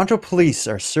 Toronto police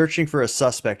are searching for a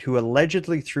suspect who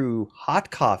allegedly threw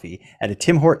hot coffee at a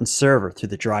Tim Hortons server through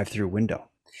the drive-through window.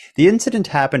 The incident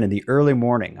happened in the early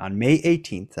morning on May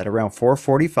 18th at around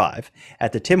 4:45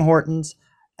 at the Tim Hortons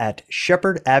at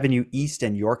Shepherd Avenue East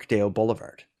and Yorkdale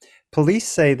Boulevard. Police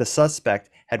say the suspect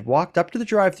had walked up to the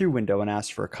drive-through window and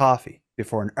asked for a coffee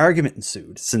before an argument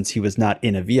ensued since he was not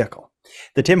in a vehicle.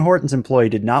 The Tim Hortons employee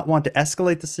did not want to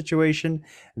escalate the situation,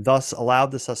 thus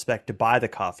allowed the suspect to buy the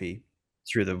coffee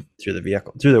through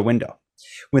the window.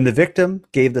 When the victim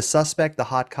gave the suspect the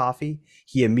hot coffee,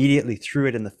 he immediately threw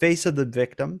it in the face of the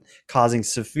victim, causing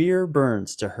severe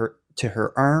burns to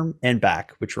her arm and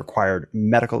back, which required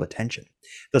medical attention.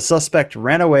 The suspect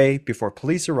ran away before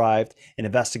police arrived, and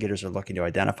investigators are looking to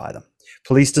identify them.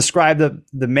 Police described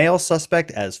the male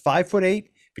suspect as 5'8",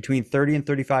 between 30 and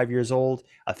 35 years old,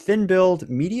 a thin build,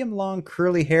 medium long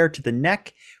curly hair to the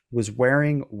neck, was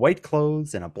wearing white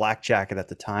clothes and a black jacket at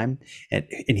the time, and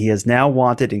he is now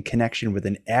wanted in connection with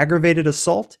an aggravated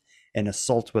assault and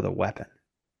assault with a weapon.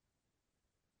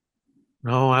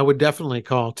 No, I would definitely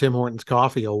call Tim Hortons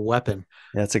coffee a weapon.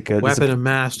 That's a good weapon of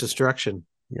mass destruction.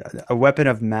 Yeah, a weapon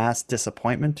of mass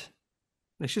disappointment.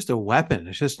 It's just a weapon.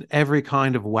 It's just every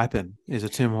kind of weapon is a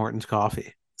Tim Hortons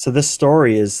coffee. So this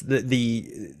story is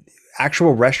the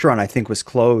actual restaurant, I think, was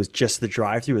closed. Just the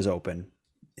drive-thru was open.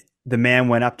 The man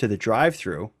went up to the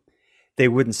drive-thru. They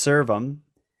wouldn't serve him.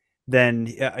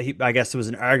 Then I guess there was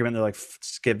an argument. They're like,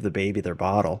 just give the baby their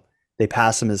bottle. They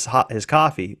pass him his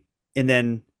coffee. And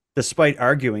then, despite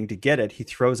arguing to get it, he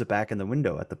throws it back in the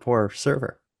window at the poor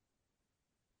server.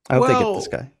 I hope they get this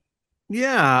guy.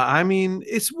 Yeah, I mean,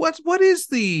 is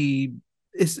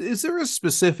there a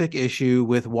specific issue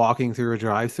with walking through a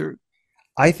drive-thru?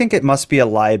 I think it must be a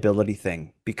liability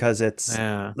thing because it's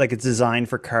like it's designed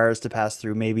for cars to pass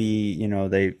through. Maybe, you know,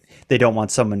 they don't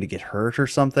want someone to get hurt or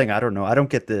something. I don't know. I don't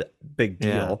get the big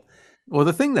deal. Yeah. Well,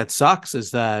 the thing that sucks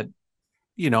is that,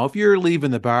 you know, if you're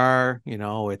leaving the bar, you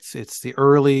know, it's the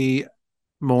early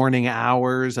morning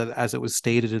hours, as it was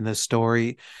stated in this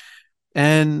story,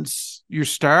 and you're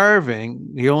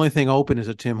starving. The only thing open is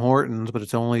a Tim Hortons, but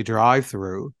it's only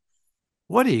drive-through.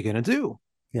 What are you going to do?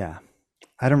 Yeah.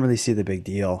 I don't really see the big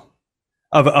deal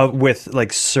of with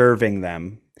like serving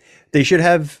them. They should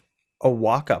have a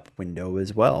walk-up window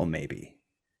as well, maybe.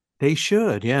 They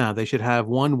should, yeah. They should have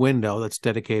one window that's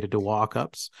dedicated to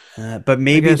walk-ups. But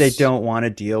maybe they don't want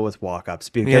to deal with walk-ups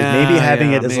because maybe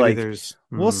having it is like,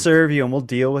 we'll serve you and we'll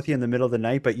deal with you in the middle of the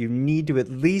night, but you need to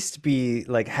at least be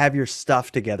like, have your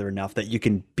stuff together enough that you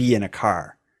can be in a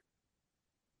car.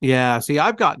 Yeah. See,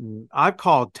 I've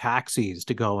called taxis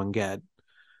to go and get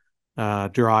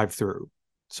drive-through.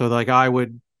 So like I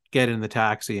would get in the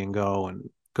taxi and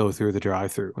go through the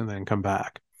drive-through and then come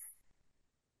back.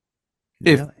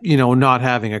 Really? If, you know, not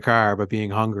having a car, but being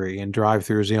hungry, and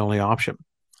drive-through is the only option.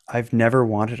 I've never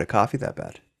wanted a coffee that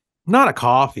bad. Not a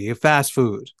coffee, a fast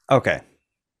food. Okay.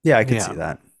 Yeah, I can see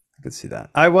that. I could see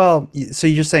that. So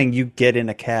you're saying you get in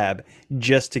a cab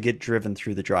just to get driven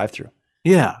through the drive-through?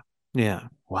 Yeah. Yeah.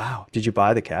 Wow. Did you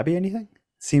buy the cabbie anything?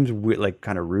 Seems like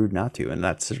kind of rude not to, and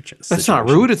that's not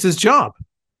rude. It's his job.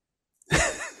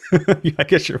 I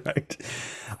guess you're right.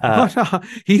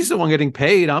 He's the one getting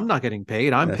paid. I'm not getting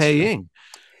paid. I'm paying. True.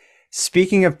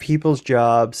 Speaking of people's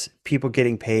jobs, people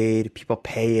getting paid, people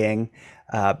paying.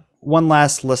 One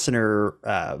last listener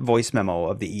voice memo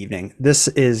of the evening. This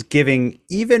is giving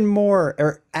even more,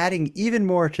 or adding even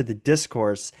more to the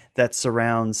discourse that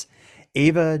surrounds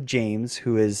Ava James,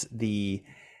 who is the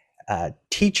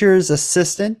teacher's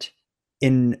assistant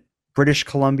in British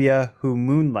Columbia who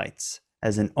moonlights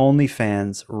as an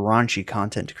OnlyFans raunchy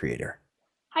content creator.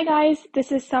 Hi guys,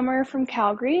 this is Summer from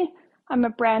Calgary. I'm a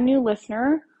brand new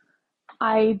listener.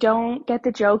 I don't get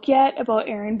the joke yet about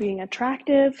Aaron being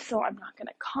attractive, so I'm not going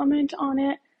to comment on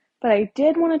it. But I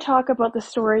did want to talk about the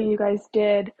story you guys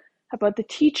did about the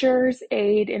teacher's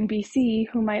aide in BC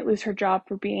who might lose her job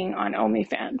for being on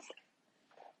OnlyFans.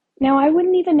 Now, I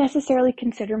wouldn't even necessarily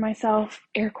consider myself,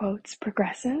 air quotes,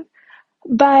 progressive,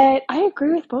 but I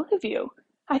agree with both of you.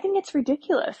 I think it's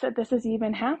ridiculous that this is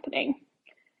even happening.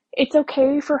 It's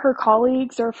okay for her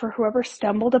colleagues or for whoever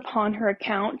stumbled upon her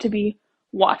account to be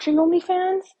watching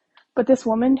OnlyFans, but this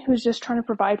woman who's just trying to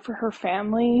provide for her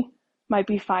family might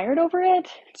be fired over it.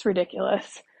 It's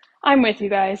ridiculous. I'm with you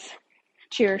guys.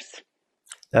 Cheers.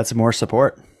 That's more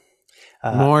support.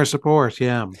 More support,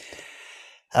 yeah.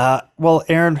 Well,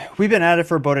 Aaron, we've been at it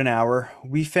for about an hour.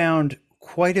 We found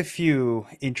quite a few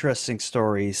interesting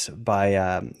stories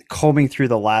by combing through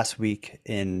the last week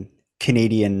in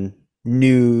Canadian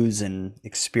news and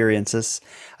experiences.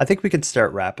 I think we can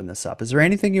start wrapping this up. Is there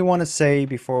anything you want to say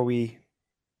before we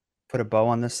put a bow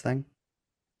on this thing?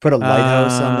 Put a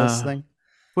lighthouse on this thing?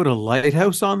 Put a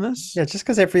lighthouse on this? Yeah, just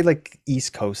because every like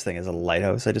East Coast thing is a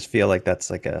lighthouse. I just feel like that's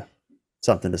like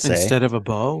something to say. Instead of a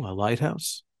bow, a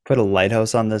lighthouse? Put a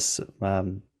lighthouse on this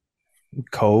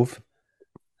cove.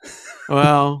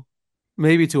 Well,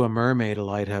 maybe to a mermaid, a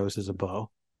lighthouse is a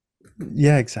bow.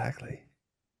 Yeah, exactly.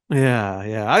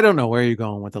 Yeah. I don't know where you're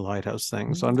going with the lighthouse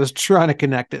thing, so I'm just trying to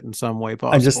connect it in some way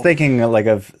possible. I'm just thinking like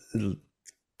of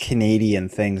Canadian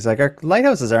things. Like our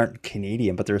lighthouses aren't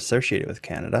Canadian, but they're associated with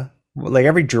Canada. like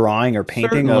every drawing or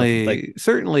painting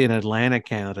certainly in Atlantic,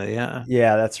 Canada.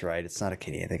 Yeah, that's right. It's not a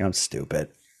Canadian thing. I'm stupid.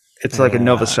 It's like in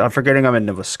Nova Scotia. I'm forgetting I'm in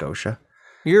Nova Scotia.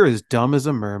 You're as dumb as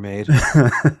a mermaid.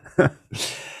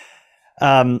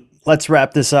 Let's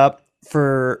wrap this up.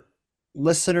 For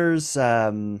listeners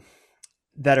that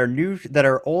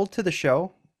are old to the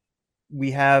show,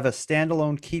 we have a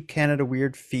standalone Keep Canada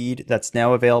Weird feed that's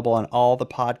now available on all the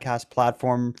podcast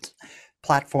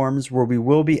platforms where we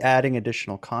will be adding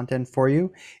additional content for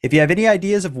you. If you have any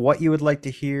ideas of what you would like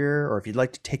to hear, or if you'd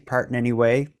like to take part in any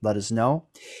way, let us know.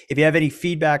 If you have any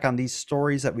feedback on these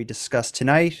stories that we discussed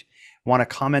tonight, want to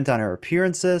comment on our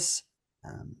appearances,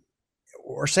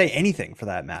 or say anything for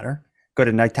that matter, go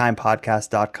to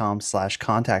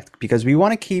nighttimepodcast.com/contact, because we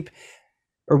want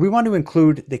to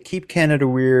include the Keep Canada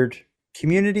Weird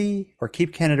community, or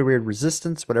Keep Canada Weird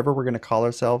resistance, whatever we're going to call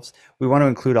ourselves. We want to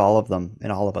include all of them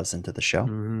and all of us into the show.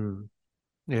 Mm-hmm.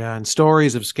 Yeah, and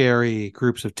stories of scary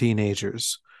groups of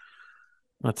teenagers.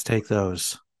 Let's take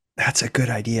those. That's a good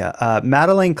idea.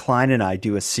 Madeline Klein and I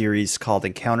do a series called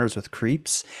Encounters with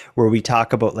Creeps, where we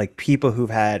talk about like people who've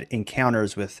had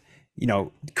encounters with,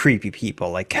 creepy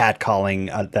people, like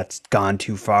catcalling that's gone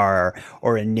too far,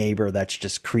 or a neighbor that's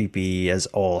just creepy as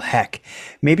all heck.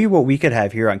 Maybe what we could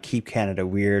have here on Keep Canada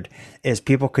Weird is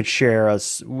people could share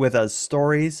with us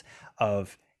stories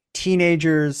of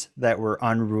teenagers that were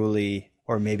unruly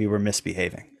or maybe were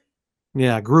misbehaving.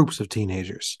 Yeah, groups of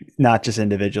teenagers. Not just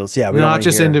individuals. Yeah, not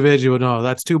just individual. No,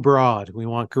 that's too broad. We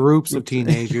want groups of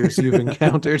teenagers you've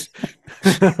encountered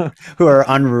who are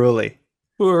unruly.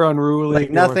 Like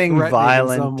nothing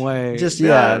violent in some way. Just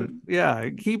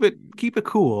keep it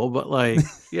cool, but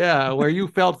where you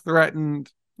felt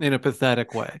threatened in a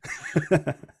pathetic way.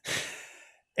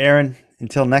 Aaron,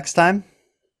 until next time.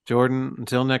 Jordan,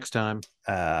 until next time.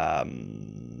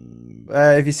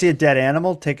 If you see a dead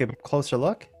animal, take a closer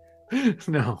look.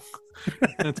 No,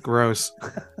 that's gross.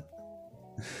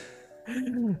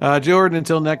 Jordan,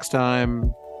 until next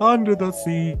time. Under the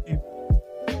sea.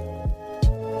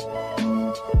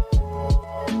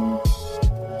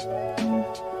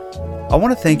 I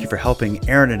want to thank you for helping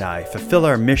Aaron and I fulfill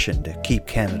our mission to keep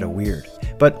Canada weird,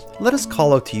 but let us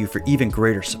call out to you for even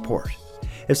greater support.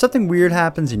 If something weird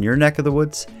happens in your neck of the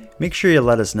woods, make sure you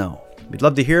let us know. We'd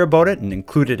love to hear about it and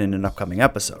include it in an upcoming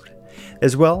episode.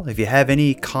 As well, if you have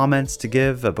any comments to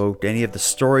give about any of the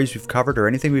stories we've covered or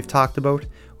anything we've talked about,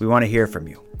 we want to hear from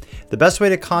you. The best way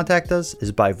to contact us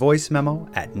is by voice memo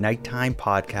at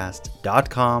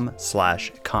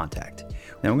nighttimepodcast.com/contact.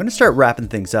 Now I'm going to start wrapping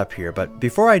things up here, but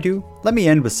before I do, let me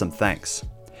end with some thanks.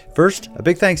 First, a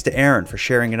big thanks to Aaron for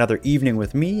sharing another evening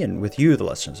with me and with you, the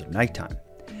listeners of Nighttime.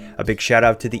 A big shout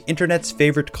out to the internet's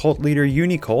favorite cult leader,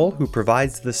 Unicole, who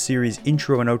provides the series'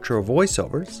 intro and outro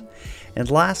voiceovers.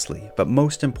 And lastly, but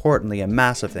most importantly, a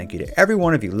massive thank you to every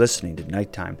one of you listening to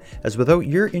Nighttime, as without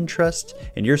your interest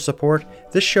and your support,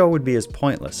 this show would be as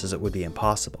pointless as it would be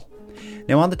impossible.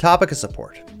 Now on the topic of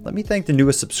support, let me thank the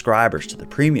newest subscribers to the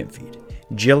premium feed.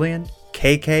 Jillian,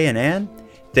 KK, and Ann,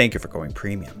 thank you for going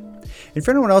premium. And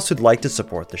for anyone else who'd like to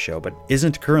support the show but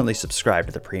isn't currently subscribed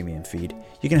to the premium feed,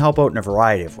 you can help out in a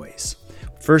variety of ways.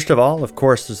 First of all, of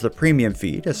course, there's the premium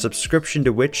feed, a subscription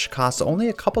to which costs only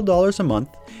a couple dollars a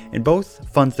month, and both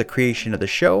funds the creation of the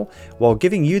show while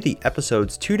giving you the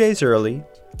episodes 2 days early,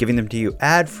 giving them to you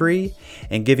ad-free,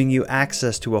 and giving you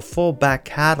access to a full back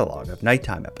catalog of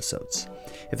Nighttime episodes.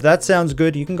 If that sounds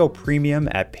good, you can go premium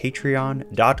at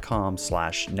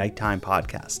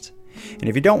patreon.com/nighttimepodcast. And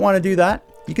if you don't want to do that,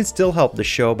 you can still help the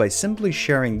show by simply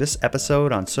sharing this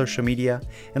episode on social media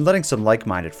and letting some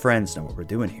like-minded friends know what we're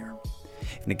doing here.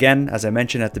 And again, as I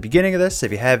mentioned at the beginning of this,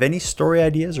 if you have any story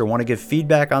ideas or want to give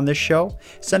feedback on this show,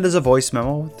 send us a voice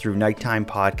memo through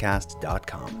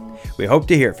nighttimepodcast.com. We hope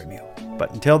to hear from you.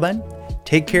 But until then,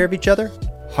 take care of each other,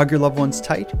 hug your loved ones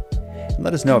tight, and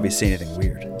let us know if you see anything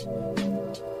weird.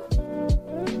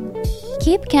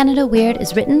 Keep Canada Weird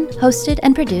is written, hosted,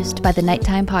 and produced by the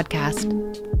Nighttime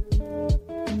Podcast.